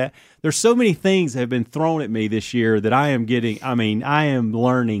work through that. There's so many things that have been thrown at me this year that I am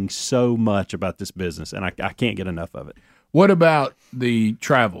learning so much about this business, and I can't get enough of it. What about the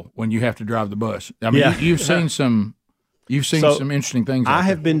travel when you have to drive the bus? I mean, you've seen some interesting things. I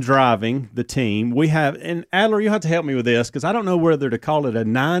have been driving the team. We have, and Adler, you have to help me with this because I don't know whether to call it a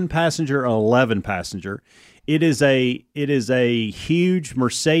 9-passenger or 11-passenger. It is a huge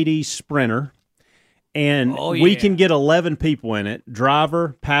Mercedes Sprinter. And we can get 11 people in it,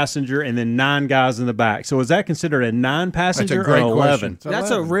 driver, passenger, and then 9 guys in the back. So is that considered a 9-passenger or 11?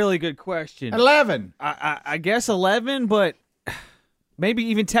 That's a really good question. 11. I guess 11, but maybe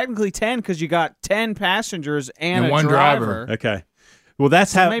even technically 10 because you got 10 passengers and one driver. Okay. Well,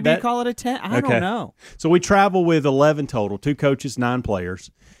 that's how. Maybe call it a 10. I don't know. So we travel with 11 total, 2 coaches, 9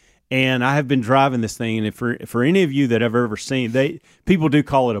 players. And I have been driving this thing, and for any of you that have ever seen, people do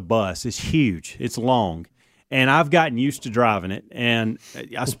call it a bus. It's huge. It's long. And I've gotten used to driving it. And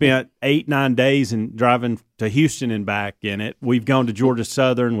I spent 8-9 days in driving to Houston and back in it. We've gone to Georgia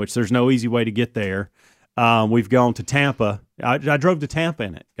Southern, which there's no easy way to get there. We've gone to Tampa. I drove to Tampa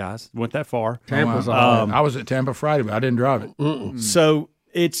in it, guys. Went that far. Tampa's I was at Tampa Friday, but I didn't drive it. So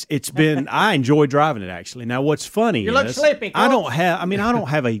it's been. I enjoy driving it actually. Now, what's funny You look is sleepy, I don't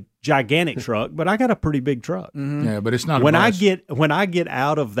have a gigantic truck, but I got a pretty big truck. Yeah, but it's not. When I get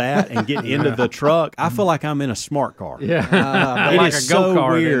out of that and get into the truck, I feel like I'm in a smart car. Yeah, It like is a go-kart.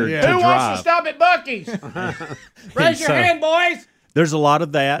 so weird to Who wants to drive. stop at Buc-ee's? Raise your hand, boys. There's a lot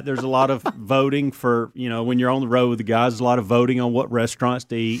of that. There's a lot of voting for, when you're on the road with the guys, there's a lot of voting on what restaurants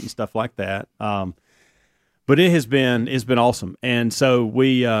to eat and stuff like that. But it's been awesome. And so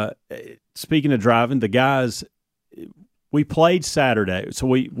we, speaking of driving, the guys, we played Saturday. So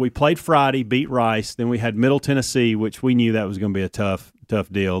we played Friday, beat Rice. Then we had Middle Tennessee, which we knew that was going to be a tough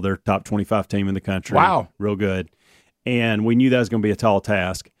deal. They're top 25 team in the country. Wow. Real good. And we knew that was going to be a tall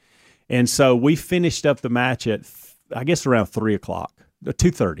task. And so we finished up the match at, I guess, around 3 o'clock,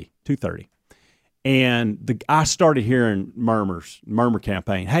 2:30. And I started hearing murmur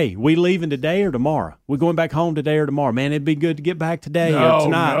campaign. Hey, we leaving today or tomorrow? We going back home today or tomorrow? Man, it'd be good to get back today or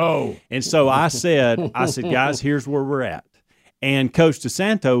tonight. No. And so I said, guys, here's where we're at. And Coach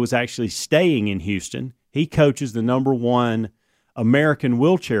DeSanto was actually staying in Houston. He coaches the number 1 American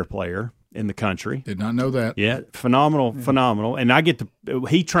wheelchair player in the country. Did not know that. Yeah, phenomenal. And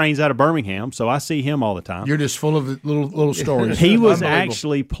he trains out of Birmingham, so I see him all the time. You're just full of little stories. He was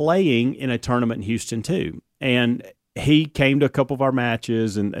actually playing in a tournament in Houston too, and he came to a couple of our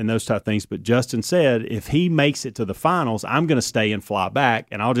matches and those type of things. But Justin said, if he makes it to the finals, I'm going to stay and fly back,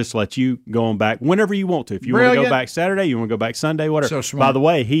 and I'll just let you go on back whenever you want to. If you want to go back Saturday, you want to go back Sunday, whatever. So smart. By the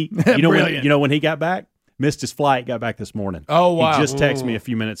way, when he got back, missed his flight, got back this morning. Oh, wow. He just texted me a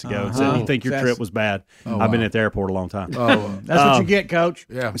few minutes ago and said, you think your trip was bad? I've been at the airport a long time. That's what you get, Coach.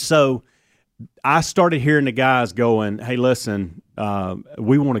 Yeah. So I started hearing the guys going, hey, listen,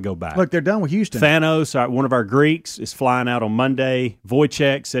 we want to go back. Look, they're done with Houston. Thanos, one of our Greeks, is flying out on Monday.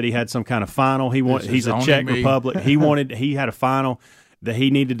 Wojciech said he had some kind of final. He's a Czech Republic. He had a final that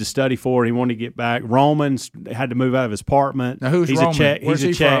he needed to study for. He wanted to get back. Roman's had to move out of his apartment. Now, who's he's Roman? A Czech. Where's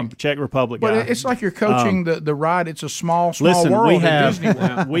He's a he from? Czech Republic guy. But it's like you're coaching the ride. It's a small Listen, world we at have Disney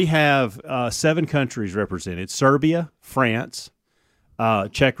World. we have 7 countries represented: Serbia, France,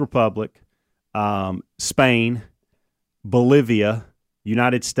 Czech Republic, Spain, Bolivia,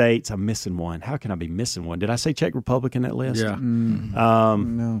 United States. I'm missing one. How can I be missing one? Did I say Czech Republic in that list? Yeah.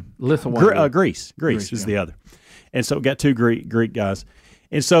 No. Lithuania. Greece is the other. And so we got 2 Greek guys.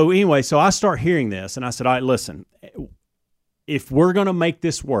 And so anyway, so I start hearing this, and I said, all right, listen, if we're going to make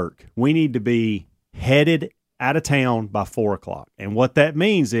this work, we need to be headed out of town by 4 o'clock. And what that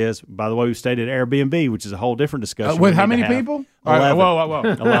means is, by the way, we stayed at Airbnb, which is a whole different discussion. With how many people? 11. Whoa.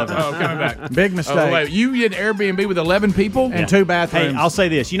 11. Oh, coming back. Big mistake. Oh, wait, you did Airbnb with 11 people? And 2 bathrooms. Hey, I'll say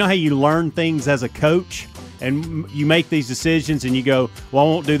this. You know how you learn things as a coach, and you make these decisions, and you go, well, I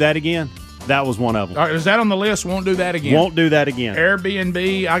won't do that again? That was one of them. All right, is that on the list? Won't do that again. Won't do that again.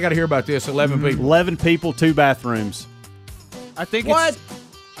 Airbnb, I got to hear about this. 11 people. 11 people, 2 bathrooms. I think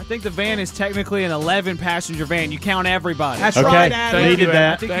the van is technically an 11-passenger van. You count everybody. That's Okay. right, Adam. Needed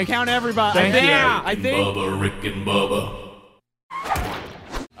that. I think you count everybody. Thank you. I think. Bubba, Rick and Bubba.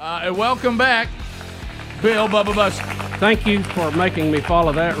 And welcome back, Bill Bubba Bus. Thank you for making me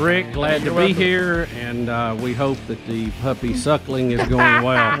follow that, Rick. Glad to You're be welcome. here, and we hope that the puppy suckling is going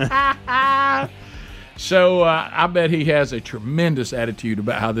well. So I bet he has a tremendous attitude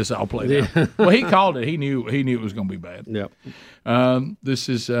about how this all played out. Well, he called it. He knew it was going to be bad. Yep. This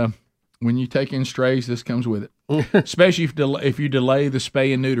is When you take in strays, this comes with it, especially if you delay the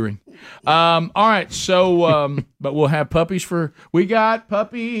spay and neutering. All right, so but we'll have puppies we got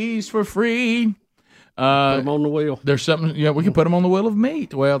puppies for free. Put them on the wheel. There's something, we can put them on the wheel of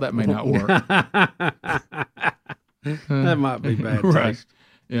meat. Well, that may not work. That might be bad right. taste.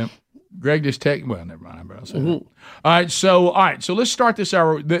 Yeah. Greg just well, never mind, bro. All right, so let's start this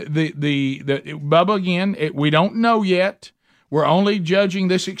hour. The Bubba again. We don't know yet. We're only judging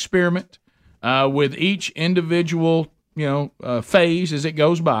this experiment with each individual, phase as it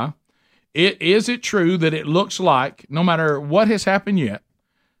goes by. Is it true that it looks like, no matter what has happened yet,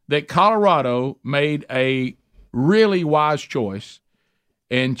 that Colorado made a really wise choice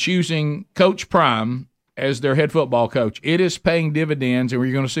in choosing Coach Prime as their head football coach? It is paying dividends, and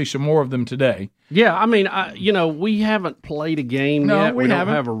we're going to see some more of them today. Yeah, I mean, we haven't played a game yet. We don't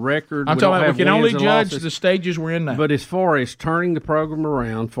have a record. I'm talking about we can only judge the stages we're in now. But as far as turning the program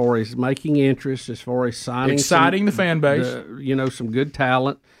around, as far as making interest, as far as signing, exciting the fan base, some good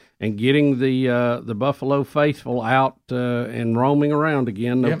talent, and getting the Buffalo faithful out and roaming around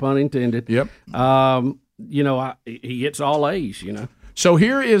again, no pun intended. Yep. He gets all A's, So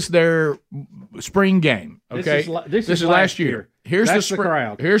here is their spring game. Okay, this is last year. Here's That's the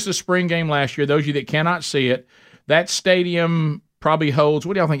crowd. Here's the spring game last year. Those of you that cannot see it, that stadium probably holds.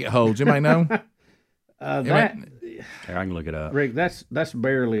 What do y'all think it holds? Anybody know? Here, I can look it up. Rick, that's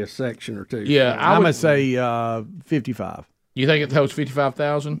barely a section or two. Yeah, I'm gonna say 55. You think it holds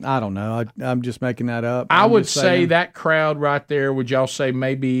 55,000? I don't know. I'm just making that up. I would say that crowd right there. Would y'all say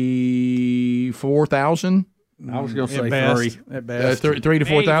maybe 4,000? I was going to say three at best. 3 to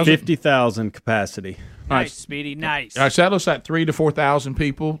 4,000. 50,000 capacity. Nice, Speedy. Nice. All right, so that looks like 3 to 4,000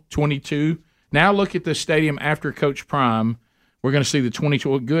 people. 22. Now look at the stadium after Coach Prime. We're going to see the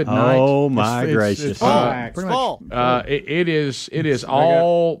 22. Good night. Oh my gracious! It's full. It is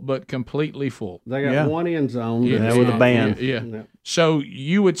all but completely full. They got one end zone. Yeah, with a band. Yeah. So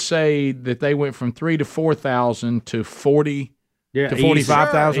you would say that they went from 3 to 4,000 to 40 to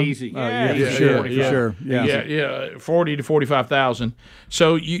 45,000? Easy. Sure. 40 to 45,000.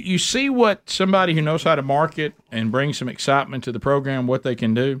 So you see what somebody who knows how to market and bring some excitement to the program, what they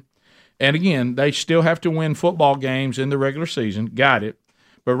can do. And again, they still have to win football games in the regular season. Got it.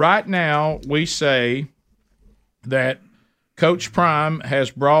 But right now, we say that Coach Prime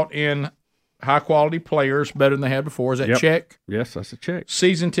has brought in high-quality players better than they had before. Is that check? Yes, that's a check.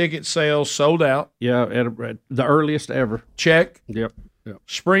 Season ticket sales sold out. Yeah, at the earliest ever. Check. Yep.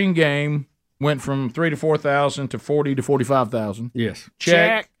 Spring game went from 3 to 4,000 to 40 to 45,000. Yes.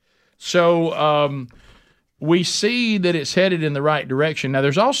 Check. So we see that it's headed in the right direction. Now,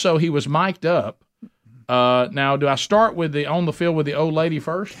 there's also, he was mic'd up. Now, do I start with on the field with the old lady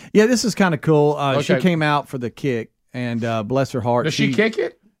first? Yeah, this is kind of cool. She came out for the kick, and bless her heart. Does she kick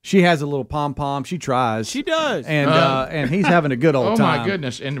it? She has a little pom-pom. She tries. She does. And he's having a good old time. Oh, my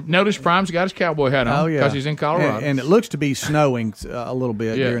goodness. And notice Prime's got his cowboy hat on because he's in Colorado. And it looks to be snowing a little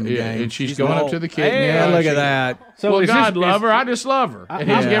bit during the game. And she's going up to the kick. Yeah, look at that. So well, God love her. I just love her. And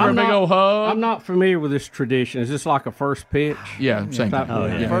he's giving her a big old hug. I'm not familiar with this tradition. Is this like a first pitch? Yeah, same thing.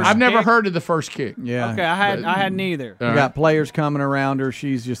 First I've never kick? heard of the first kick. Yeah. Okay, I hadn't either. We got players coming around her.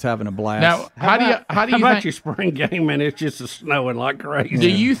 She's just having a blast. Now, how do you about think your spring game and it's just snowing like crazy? Do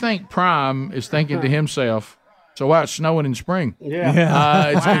you think Prime is thinking to himself, so why it's snowing in spring?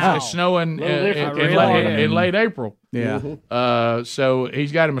 Yeah. It's snowing in late April. Yeah. So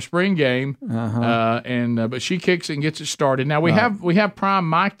he's got him a spring game, but she kicks it and gets it started. Now we have Prime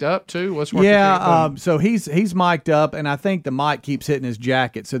mic'd up too. What's so he's mic'd up, and I think the mic keeps hitting his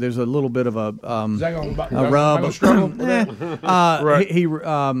jacket, so there's a little bit of a rub.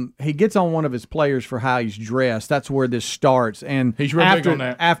 He gets on one of his players for how he's dressed. That's where this starts, and he's real big on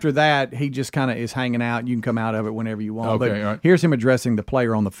that. After that, he just kind of is hanging out. You can come out of it whenever you want. Okay, but all right. Here's him addressing the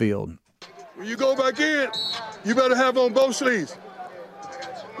player on the field. When you go back in, you better have on both sleeves.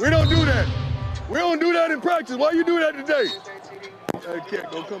 We don't do that. We don't do that in practice. Why you do that today? That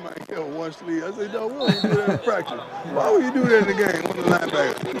cat gonna come out and kill one sleeve. I said, no, we don't do that in practice. Why would you do that in the game? One of the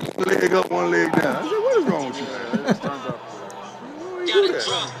linebackers, one leg up, one leg down. I said, what is wrong with you? Why you do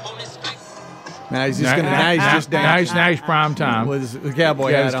that? Now he's just dancing. Now he's prime time with his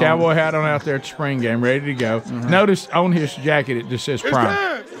cowboy hat his on. cowboy hat on out there at the spring game, ready to go. Notice on his jacket it just says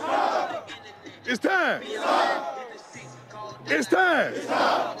Prime. It's time. It's time.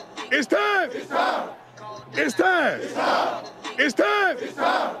 It's time. It's time. It's time. It's time.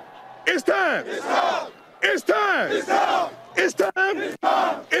 It's time. It's time. It's time.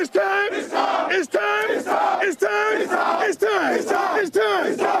 It's time. It's time. It's time.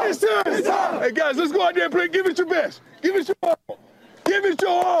 It's time. It's time. Hey guys, let's go out there and play. Give it your best. Give it your all. Give it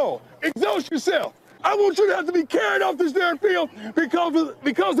your all. Exhaust yourself. I want you to have to be carried off this damn field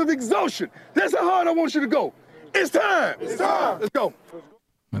because of exhaustion. That's how hard I want you to go. It's time. It's time. Let's go.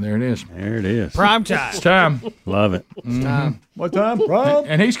 Well, there it is. There it is. Prime time. It's time. Love it. It's time. What time? Rob?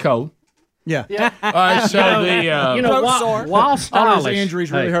 And he's cold. Yeah. All right, so while stylish,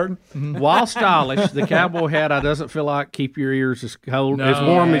 injuries really hurting. While stylish, the cowboy hat doesn't feel like keep your ears as cold, as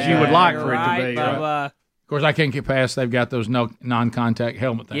warm as you would like for it to be. Of course, I can't get past. They've got those non-contact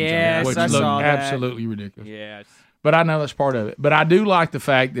helmet things, Yes, which I look saw that. absolutely ridiculous. Yes. But I know that's part of it. But I do like the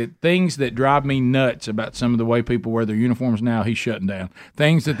fact that things that drive me nuts about some of the way people wear their uniforms now, he's shutting down.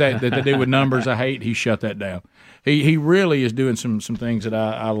 Things that they do with numbers I hate, he shut that down. He really is doing some things that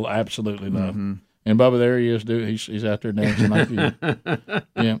I absolutely love. Mm-hmm. And Bubba, there he is. He's out there dancing like you.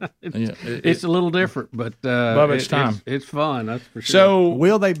 Yeah, it's a little different, but Bubba, it's time. It's fun, that's for sure. So,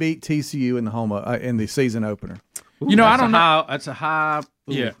 will they beat TCU in the in the season opener? I don't know. That's a high.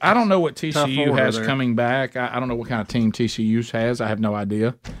 Yeah, I don't know what TCU has there. coming back. I don't know what kind of team TCU has. I have no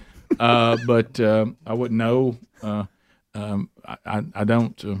idea. But I wouldn't know. I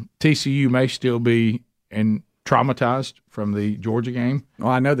don't. TCU may still be traumatized from the Georgia game. Well,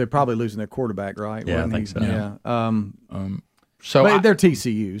 I know they're probably losing their quarterback, right? Yeah, I think so. Yeah. So but they're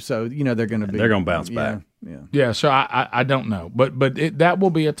TCU, so they're going to be. They're going to bounce back. Yeah. So I don't know, but that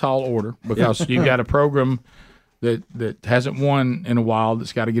will be a tall order because you've got a program that hasn't won in a while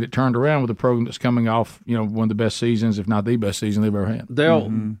that's got to get it turned around with a program that's coming off one of the best seasons, if not the best season they've ever had.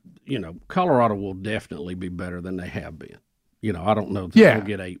 They'll, Colorado will definitely be better than they have been. I don't know if they'll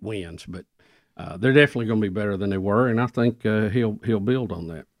get 8 wins, but they're definitely going to be better than they were, and I think he'll build on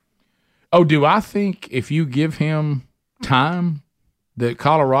that. Oh, do I think if you give him time that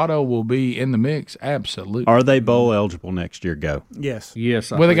Colorado will be in the mix? Absolutely. Are they bowl eligible next year? Go. Yes.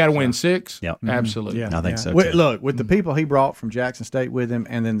 Well, they got to win 6. Yep. Absolutely. Yeah. I think so. Look, with the people he brought from Jackson State with him,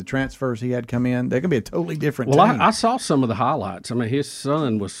 and then the transfers he had come in, they're going to be a totally different team. I saw some of the highlights. I mean, his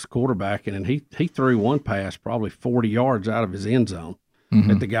son was quarterbacking, and he threw one pass probably 40 yards out of his end zone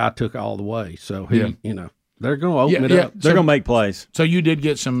that the guy took all the way. So they're going to open it up. They're going to make plays. So you did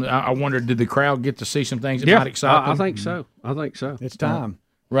get some. I wondered, did the crowd get to see some things that might excite them? I think so. It's time.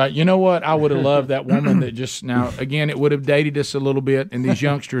 Right. You know what? I would have loved that woman that just now, again, it would have dated us a little bit, and these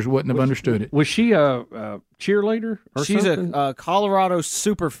youngsters wouldn't have understood it. Was she a cheerleader or She's something? a Colorado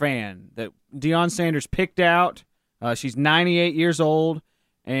super fan that Deion Sanders picked out. She's 98 years old,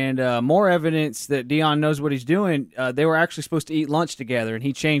 and more evidence that Deion knows what he's doing. They were actually supposed to eat lunch together, and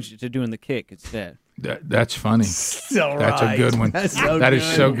he changed it to doing the kick instead. That's funny. So That's a good one. That's so That is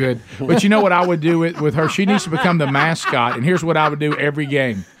so good. But you know what I would do with her? She needs to become the mascot. And here's what I would do every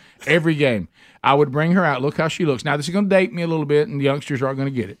game. Every game. I would bring her out. Look how she looks. Now, this is going to date me a little bit, and the youngsters aren't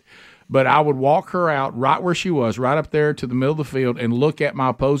going to get it. But I would walk her out right where she was, right up there to the middle of the field, and look at my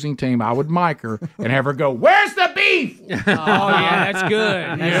opposing team. I would mic her and have her go, "Where's the beef?" Oh, yeah, that's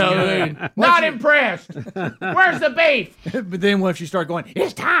good. That's good. Not impressed. Where's the beef? But then when she started going,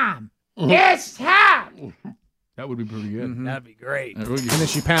 It's time. It's time. That would be pretty good. That'd be great. and then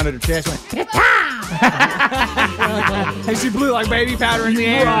she pounded her chest and went, It's time. And she blew like baby powder in the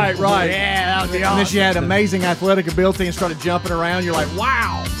air. right. Yeah, that would be And then awesome. she had amazing athletic ability and started jumping around. You're like,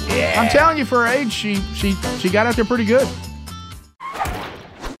 wow. I'm telling you, for her age, she got out there pretty good.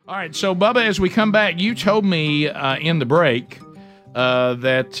 All right, so Bubba, as we come back, you told me in the break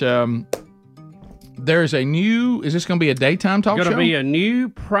that there's a new. Is this going to be a daytime talk show? It's going to be a new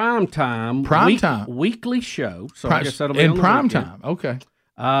primetime weekly show. So I guess that'll be in on the prime weekend. time. Okay.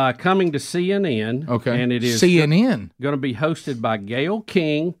 Coming to CNN. Okay. And it is CNN. going to be hosted by Gayle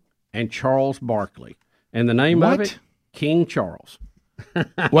King and Charles Barkley. And the name of it, King Charles. Wait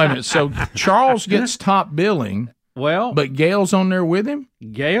a minute. So Charles gets top billing. Well, but Gayle's on there with him?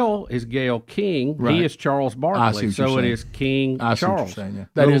 Gayle is Gayle King. Right. He is Charles Barkley. So it is King Charles. Yeah.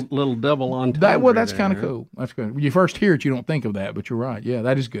 That is little double entendre. Well, that's kind of cool. That's good. When you first hear it, you don't think of that, but you're right. Yeah,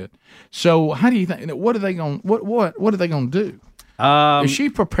 that is good. So, how do you think? What are they going? What are they going to do? Is she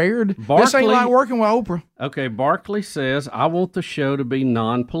prepared? This ain't like working with Oprah. Okay, Barkley says, I want the show to be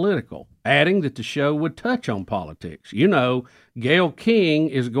non-political, adding that the show would touch on politics. You know, Gayle King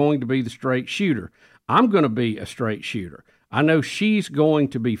is going to be the straight shooter. I'm going to be a straight shooter. I know she's going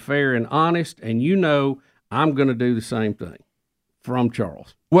to be fair and honest, and you know I'm going to do the same thing from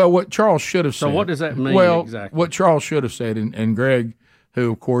Charles. Well, what Charles should have said. So what does that mean exactly? What Charles should have said, and Greg,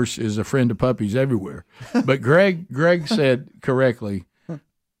 who, of course, is a friend of puppies everywhere, but Greg said correctly,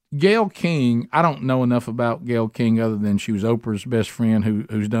 Gayle King, I don't know enough about Gayle King other than she was Oprah's best friend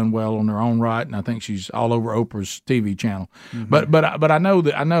who's done well on her own right, and I think she's all over Oprah's TV channel. Mm-hmm. But I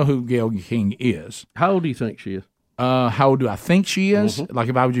know who Gayle King is. How old do you think she is? How old do I think she is? Like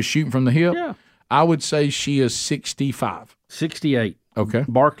if I was just shooting from the hip? Yeah. I would say she is 65. 68. Okay.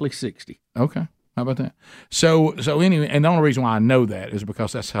 Barkley 60. Okay. How about that? So anyway, and the only reason why I know that is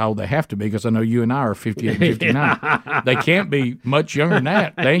because that's how old they have to be, because I know you and I are 58 and 59. They can't be much younger than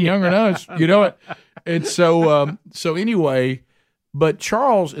that. They ain't younger than us. You know it. And so anyway, but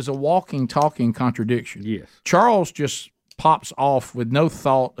Charles is a walking, talking contradiction. Yes. Charles just pops off with no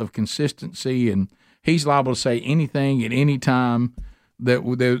thought of consistency, and he's liable to say anything at any time that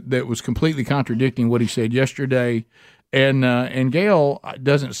was completely contradicting what he said yesterday. And Gail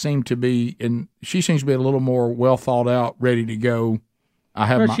doesn't seem to be, and she seems to be a little more well thought out, ready to go.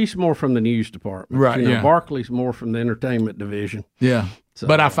 She's more from the news department, right? Yeah. Barkley's more from the entertainment division. Yeah, so,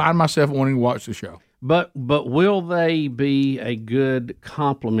 but I find myself wanting to watch the show. But will they be a good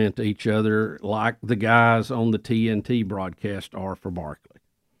complement to each other, like the guys on the TNT broadcast are for Barkley?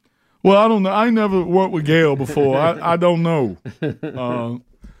 Well, I don't know. I never worked with Gail before. I don't know.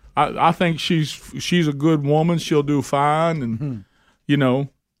 I think she's a good woman. She'll do fine, and you know,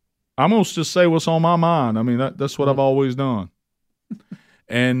 I'm gonna just say what's on my mind. I mean, that's what I've always done,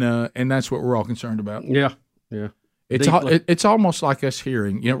 and that's what we're all concerned about. Yeah. It's almost like us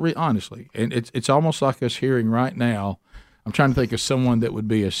hearing, honestly, and it's almost like us hearing right now. I'm trying to think of someone that would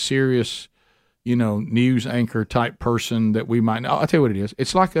be a serious, news anchor type person that we might know. I'll tell you what it is.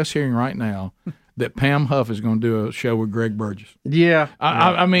 It's like us hearing right now that Pam Huff is going to do a show with Greg Burgess. Yeah,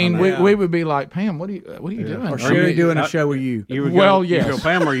 I mean, we would be like, Pam, what are you doing? Or Sherry doing a show with you? Yes.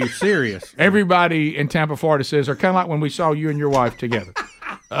 Pam, are you serious? Everybody in Tampa, Florida says they're kind of like when we saw you and your wife together.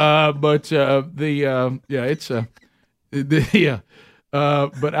 But to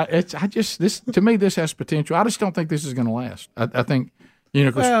me, this has potential. I just don't think this is going to last. I think, you're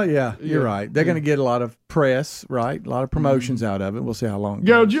right. They're going to get a lot of press, right? A lot of promotions out of it. We'll see how long.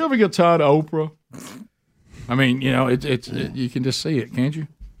 Yeah, did you ever get tired of Oprah? I mean, it's you can just see it, can't you?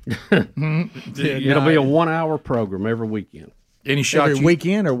 It'll be a 1 hour program every weekend. Any shot every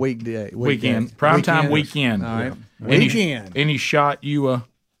weekend or weekday? Weekend. Primetime weekend. All right. Weekend. Any shot you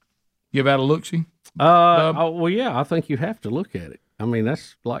give out a look-see? Well, yeah, I think you have to look at it. I mean,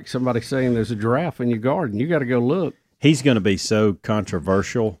 that's like somebody saying there's a giraffe in your garden. You got to go look. He's going to be so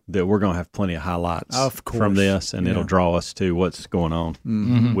controversial that we're going to have plenty of highlights from this, and it'll draw us to what's going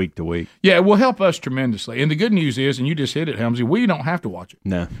on week to week. Yeah, it will help us tremendously. And the good news is, and you just hit it, Helmsy, we don't have to watch it.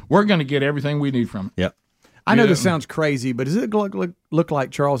 No. We're going to get everything we need from it. Yep. I know this sounds crazy, but does it look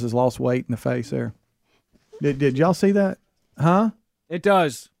like Charles has lost weight in the face there? Did y'all see that? Huh? It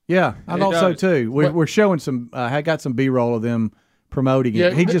does. Yeah, I thought so too. We're showing some. I got some B-roll of them promoting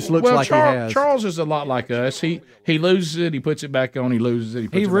it. He just looks like he has. Charles is a lot like us. He loses it, he puts it back on. He loses it, he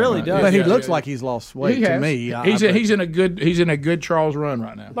puts it really back does. on. But he looks like he's lost weight to me. He's in a good Charles run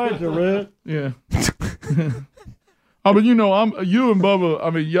right now. Thanks, Red. Yeah. I mean, you and Bubba. I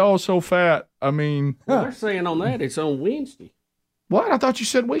mean, y'all so fat. I mean, they're saying on that it's on Wednesday. What? I thought you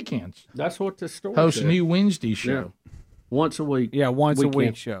said weekends. That's what the story host said. a new Wednesday show. Yeah. Once a week. Yeah, once a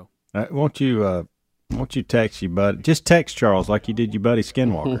week show. Won't you text your buddy? Just text Charles like you did your buddy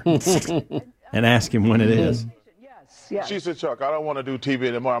Skinwalker and ask him when it is. Yes. She said, Chuck, I don't want to do TV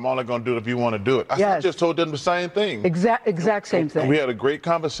anymore. I'm only going to do it if you want to do it. I just told them the same thing. Exact same thing. We had a great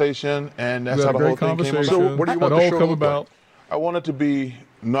conversation, and that's how the whole thing came about. So what do you want the show to look like? I want it to be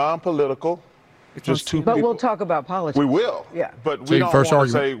non-political. But we'll talk about politics. We will. Yeah. But we don't want to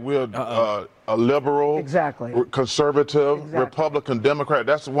say we're a liberal, conservative, Republican, Democrat.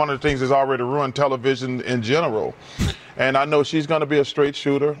 That's one of the things that's already ruined television in general. And I know she's going to be a straight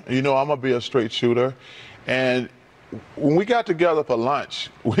shooter. I'm going to be a straight shooter. And when we got together for lunch,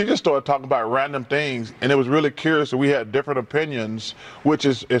 we just started talking about random things, and it was really curious that we had different opinions, which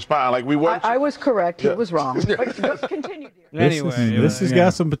is fine. Like we weren't. I was correct. He was wrong. But continue. Anyway, this has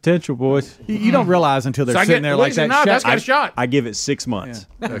got some potential, boys. You don't realize until they're sitting there like that. That's got a shot. I give it 6 months.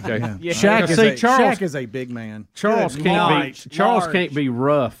 Yeah. Okay. Yeah. Shaq is a big man. Charles can't be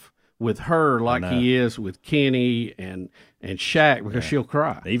rough with her like he is with Kenny and Shaq because she'll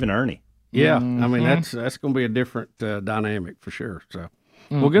cry. Even Ernie. Yeah, I mean that's going to be a different dynamic for sure. So,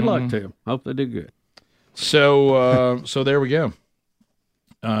 well, good luck to them. Hope they do good. So there we go.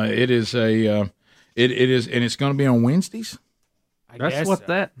 It is, and it's going to be on Wednesdays. That's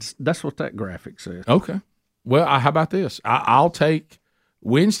what that graphic says. Okay. Well, how about this? I'll take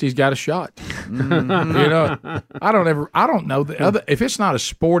Wednesday's got a shot. I don't know the other. If it's not a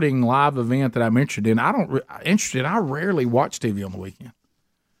sporting live event that I'm interested in, I rarely watch TV on the weekend.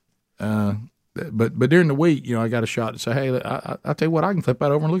 But during the week, I got a shot to say, hey, I'll tell you what, I can flip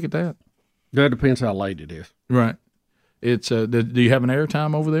that over and look at that. That depends how late it is. Right. It's do you have an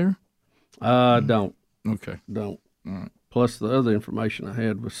airtime over there? Don't. Okay. Don't. Plus, the other information I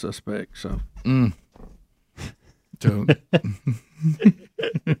had was suspect. So,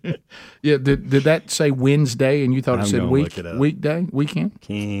 yeah. Did that say Wednesday, and you thought it said weekday, weekend?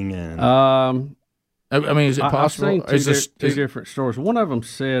 King and I mean, is it possible? I've seen two different stories. One of them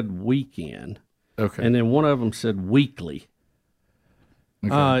said weekend. Okay. And then one of them said weekly.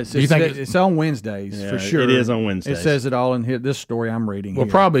 Okay. It's on Wednesdays for sure. It is on Wednesdays. It says it all in here. This story I'm reading. Well,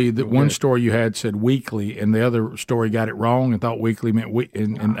 here. probably the one story you had said weekly, and the other story got it wrong and thought weekly meant week,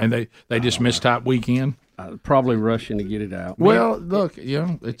 and they just mistyped weekend. Probably rushing to get it out. Well, look,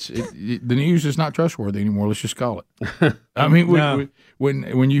 the news is not trustworthy anymore. Let's just call it. I mean,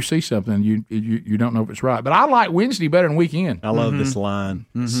 when you see something, you don't know if it's right. But I like Wednesday better than weekend. I love this line: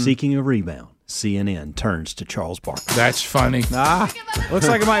 "Seeking a rebound, CNN turns to Charles Barkley." That's funny. Looks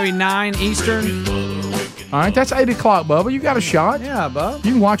like it might be 9 Eastern. All right, that's 8 o'clock, Bubba. You got a shot. Yeah, Bub.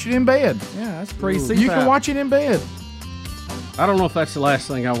 You can watch it in bed. Yeah, that's pretty. You can watch it in bed. I don't know if that's the last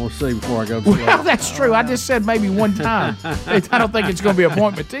thing I want to see before I go to sleep. Well, that's true. I just said maybe one time. I don't think it's going to be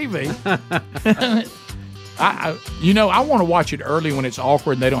appointment TV. I want to watch it early when it's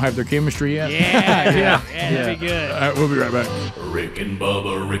awkward and they don't have their chemistry yet. Yeah, that'd be good. All right, we'll be right back. Rick and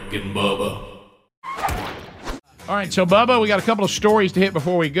Bubba. All right, so Bubba, we got a couple of stories to hit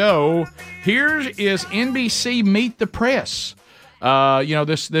before we go. Here's NBC Meet the Press.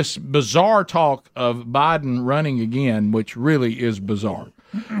 This bizarre talk of Biden running again, which really is bizarre.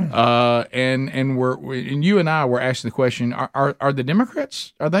 And you and I were asking the question: Are the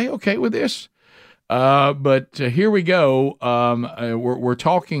Democrats, are they okay with this? But here we go. We're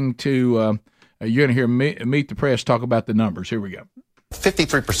talking to. You're going to hear Meet the Press talk about the numbers. Here we go.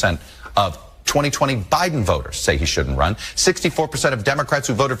 53% of 2020 Biden voters say he shouldn't run. 64% of Democrats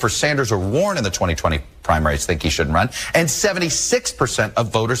who voted for Sanders or Warren in the 2020 primaries think he shouldn't run. And 76%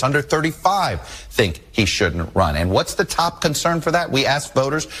 of voters under 35 think he shouldn't run. And what's the top concern for that? We asked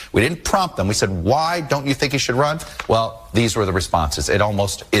voters. We didn't prompt them. We said, why don't you think he should run? Well, these were the responses. It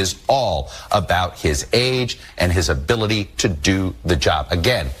almost is all about his age and his ability to do the job.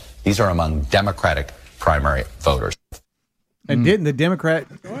 Again, these are among Democratic primary voters. And didn't the Democrat?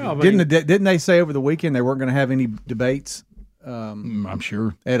 Didn't they say over the weekend they weren't going to have any debates? I'm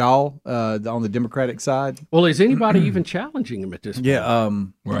sure at all on the Democratic side. Well, is anybody even challenging him at this point? Yeah.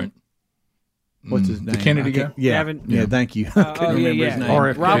 Right. What's his name? The Kennedy guy. Yeah. Yeah. Thank you. I couldn't remember his name.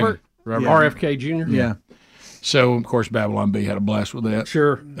 RFK Jr. Yeah. So, of course, Babylon B had a blast with that.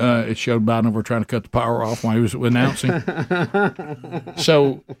 Sure. It showed Biden over trying to cut the power off while he was announcing.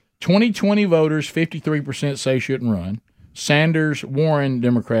 So, 2020 voters, 53% say shouldn't run. Sanders, Warren,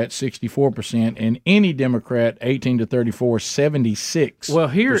 Democrat, 64%, and any Democrat, 18 to 34, 76%. Well,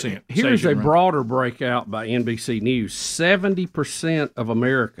 here's a broader breakout by NBC News. 70% of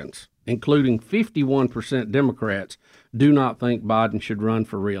Americans, including 51% Democrats, do not think Biden should run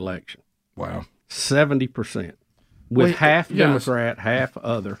for re-election. Wow. 70%. With half Democrat, half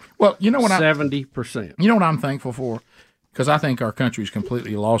other. Well, you know what 70%. You know what I'm thankful for? Because I think our country's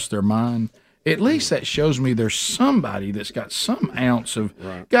completely lost their mind. At least that shows me there's somebody that's got some ounce of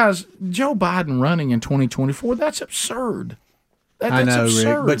guys. Joe Biden running in 2024. That's absurd. I know,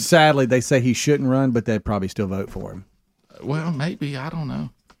 absurd. Rick, but sadly, they say he shouldn't run, but they'd probably still vote for him. Well, maybe, I don't know.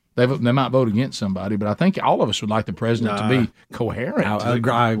 They might vote against somebody, but I think all of us would like the president to be coherent. The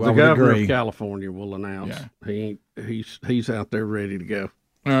governor of California will announce he's out there ready to go.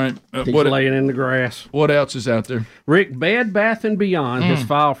 All right. He's laying in the grass. What else is out there? Rick, Bed Bath & Beyond has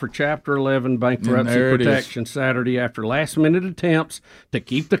filed for Chapter 11 bankruptcy protection Saturday after last-minute attempts to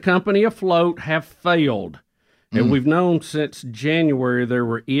keep the company afloat have failed. And we've known since January there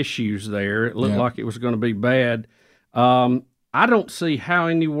were issues there. It looked like it was going to be bad. I don't see how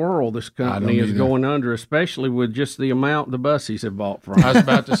in the world this company is going under, especially with just the amount the bussies have bought from. I was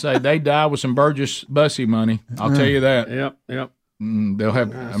about to say, they die with some Burgess bussy money. I'll tell you that. Yep. They'll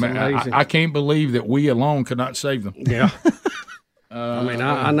have. I can't believe that we alone could not save them. Yeah.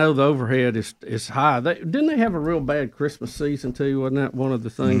 I know the overhead is high. Didn't they have a real bad Christmas season too? Wasn't that one of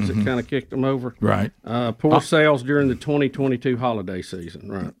the things that kind of kicked them over? Right. Poor sales during the 2022 holiday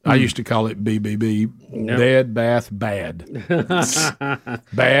season. Right. I used to call it BBB, Bed Bath Bad.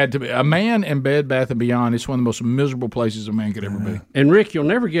 Bad to be a man in Bed Bath and Beyond. It's one of the most miserable places a man could ever be. And Rick, you'll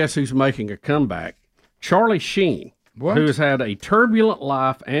never guess who's making a comeback. Charlie Sheen. What? Who has had a turbulent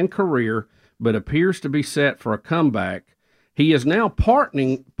life and career, but appears to be set for a comeback. He is now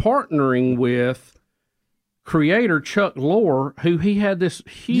partnering with creator Chuck Lorre, who he had this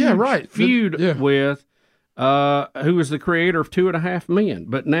huge feud with, who was the creator of 2.5 Men.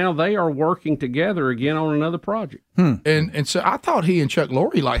 But now they are working together again on another project. And so I thought he and Chuck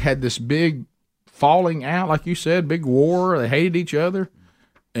Lorre had this big falling out, like you said, big war. They hated each other,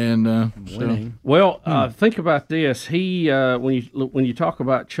 and think about this. He when you talk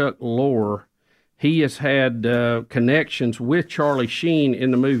about Chuck Lorre, he has had connections with Charlie Sheen in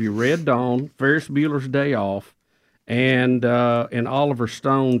the movie Red Dawn, Ferris Bueller's Day Off, and Oliver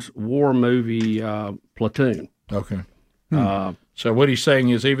Stone's war movie Platoon. Okay. So what he's saying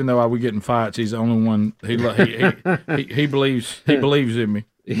is, even though I would get in fights, he's the only one. He believes in me.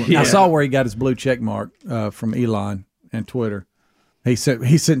 I saw where he got his blue check mark from Elon and Twitter. He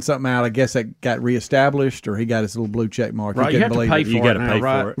sent something out. I guess that got reestablished, or he got his little blue check mark. Right, you have to pay for it now,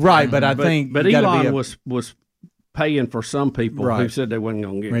 right? Right, but I think but Elon was paying for some people who said they wasn't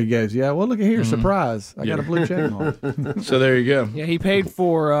going to get it. He goes, yeah, well, look at here, surprise! I got a blue check mark. So there you go. Yeah, he paid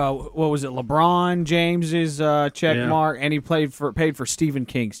for what was it, LeBron James's check mark, and he paid for Stephen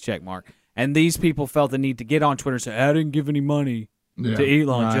King's check mark. And these people felt the need to get on Twitter and say, I didn't give any money to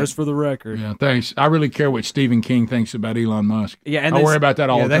Elon, just for the record. Yeah, thanks. I really care what Stephen King thinks about Elon Musk. Yeah, and I worry about that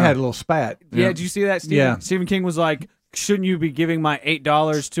all the time. They had a little spat. Yeah, did you see that, Stephen? Yeah. Stephen King was like, shouldn't you be giving my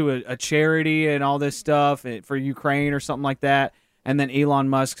 $8 to a charity and all this stuff for Ukraine or something like that? And then Elon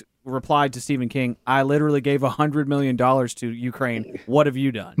Musk replied to Stephen King, I literally gave $100 million to Ukraine. What have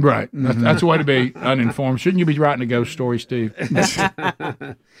you done? Right. That's the way to be uninformed. Shouldn't you be writing a ghost story, Steve?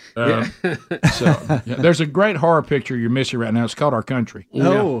 There's a great horror picture you're missing right now. It's called Our Country.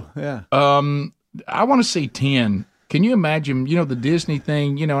 Oh, yeah. I want to see 10. Can you imagine, the Disney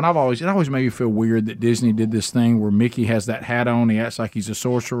thing, and it always made me feel weird that Disney did this thing where Mickey has that hat on, he acts like he's a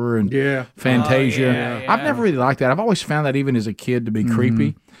sorcerer and Fantasia. I've never really liked that. I've always found that even as a kid to be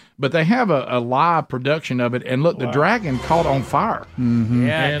creepy. But they have a live production of it, and look, the dragon caught on fire. Mm-hmm.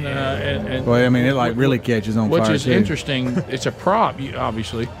 And well, I mean, it really catches on fire, which is interesting. It's a prop,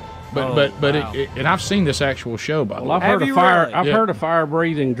 obviously. But wow. And I've seen this actual show, by the way. I've heard of fire. Really? I've heard a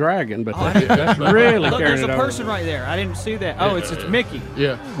fire-breathing dragon, but that's really look, carrying there's it a over. person right there. I didn't see that. Oh, it's Mickey.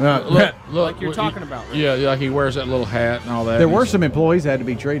 Yeah. Look, like you're talking about. Right? Yeah, like he wears that little hat and all that. There were some employees that had to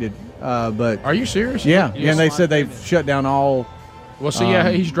be treated, but are you serious? Yeah, and they said they've shut down all. Well, see,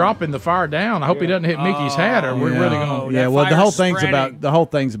 he's dropping the fire down. I hope he doesn't hit Mickey's hat, or we're really going. Yeah, well, the whole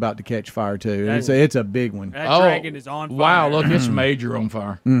thing's about to catch fire too. It's a big one. That dragon is on fire. Wow, look, it's major on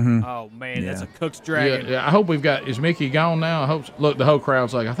fire. Mm-hmm. Oh man, that's a cook's dragon. Yeah, I hope we've got. Is Mickey gone now? I hope. Look, the whole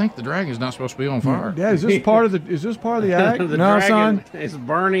crowd's like, I think the dragon's not supposed to be on fire. Yeah, is this part of the act? The no, dragon son. is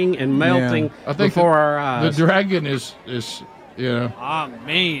burning and melting before our eyes. The dragon is. I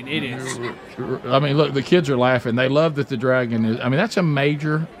mean, it is. I mean, look, the kids are laughing. They love that the dragon is. I mean, that's a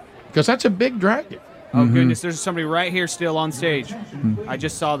major, because that's a big dragon. Oh, goodness. There's somebody right here still on stage. I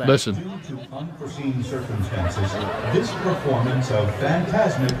just saw that. Listen. Due to unforeseen circumstances, this performance of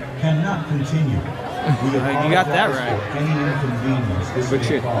Phantasmic cannot continue. You got that right. For any inconvenience this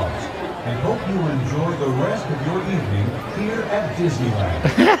may cause. And hope you enjoy the rest of your evening here at Disneyland.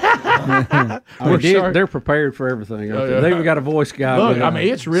 They're prepared for everything. They've even got a voice guy. Look, I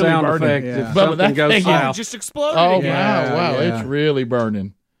mean, it's really sound burning. Effect But that goes thing south. Just exploded. Oh, again. wow, it's really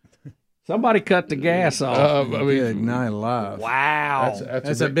burning. Somebody cut the gas off. Good night alive. Wow.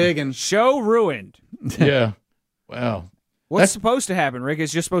 That's a big one. Show ruined. Yeah. Wow. What's supposed to happen, Rick?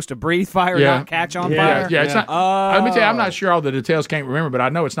 It's just supposed to breathe fire, not catch on fire? Yeah, it's not. Let me tell you, I'm not sure all the details, can't remember, but I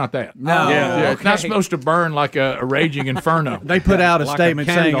know it's not that. No. It's not supposed to burn like a raging inferno. They put out a Like statement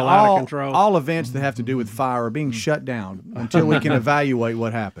a saying candle out of control. all events that have to do with fire are being shut down until we can evaluate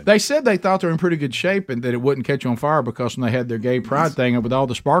what happened. They said they thought they were in pretty good shape and that it wouldn't catch on fire because when they had their gay pride thing up with all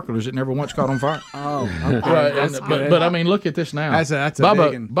the sparklers, it never once caught on fire. But I mean, look at this now. That's a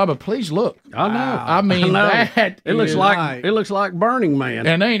Bubba, big one. Bubba, please look. I know. I mean, that it looks is- like Burning Man.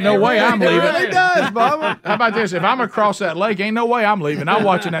 And ain't no way I'm leaving. It really does, Bubba. How about this? If I'm across that lake, ain't no way I'm leaving. I'm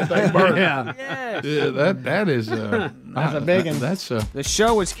watching that thing burn. Yeah. That is. That's a big one. That's The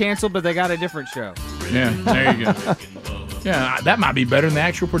show was canceled, but they got a different show. yeah. There you go. Yeah, that might be better than the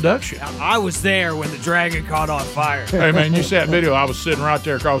actual production. I was there when the dragon caught on fire. Hey man, you see that video? I was sitting right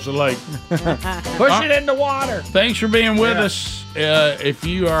there across the lake. Push it in the water. Thanks for being with us. If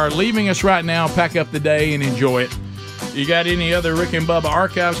you are leaving us right now, pack up the day and enjoy it. You got any other Rick and Bubba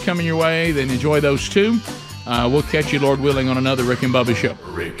archives coming your way, then enjoy those too. We'll catch you, Lord willing, on another Rick and Bubba show.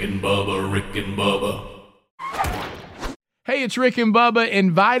 Rick and Bubba, Rick and Bubba. Hey, it's Rick and Bubba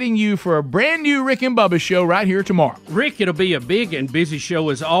inviting you for a brand new Rick and Bubba show right here tomorrow. Rick, it'll be a big and busy show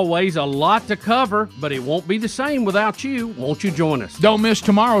as always, a lot to cover, but it won't be the same without you. Won't you join us? Don't miss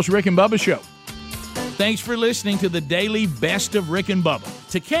tomorrow's Rick and Bubba show. Thanks for listening to the daily best of Rick and Bubba.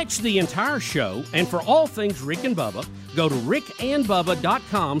 To catch the entire show and for all things Rick and Bubba, go to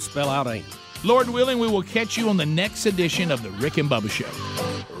rickandbubba.com, spell out AIM. Lord willing, we will catch you on the next edition of the Rick and Bubba show.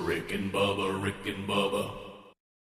 Rick Rick and Bubba, Rick and Bubba.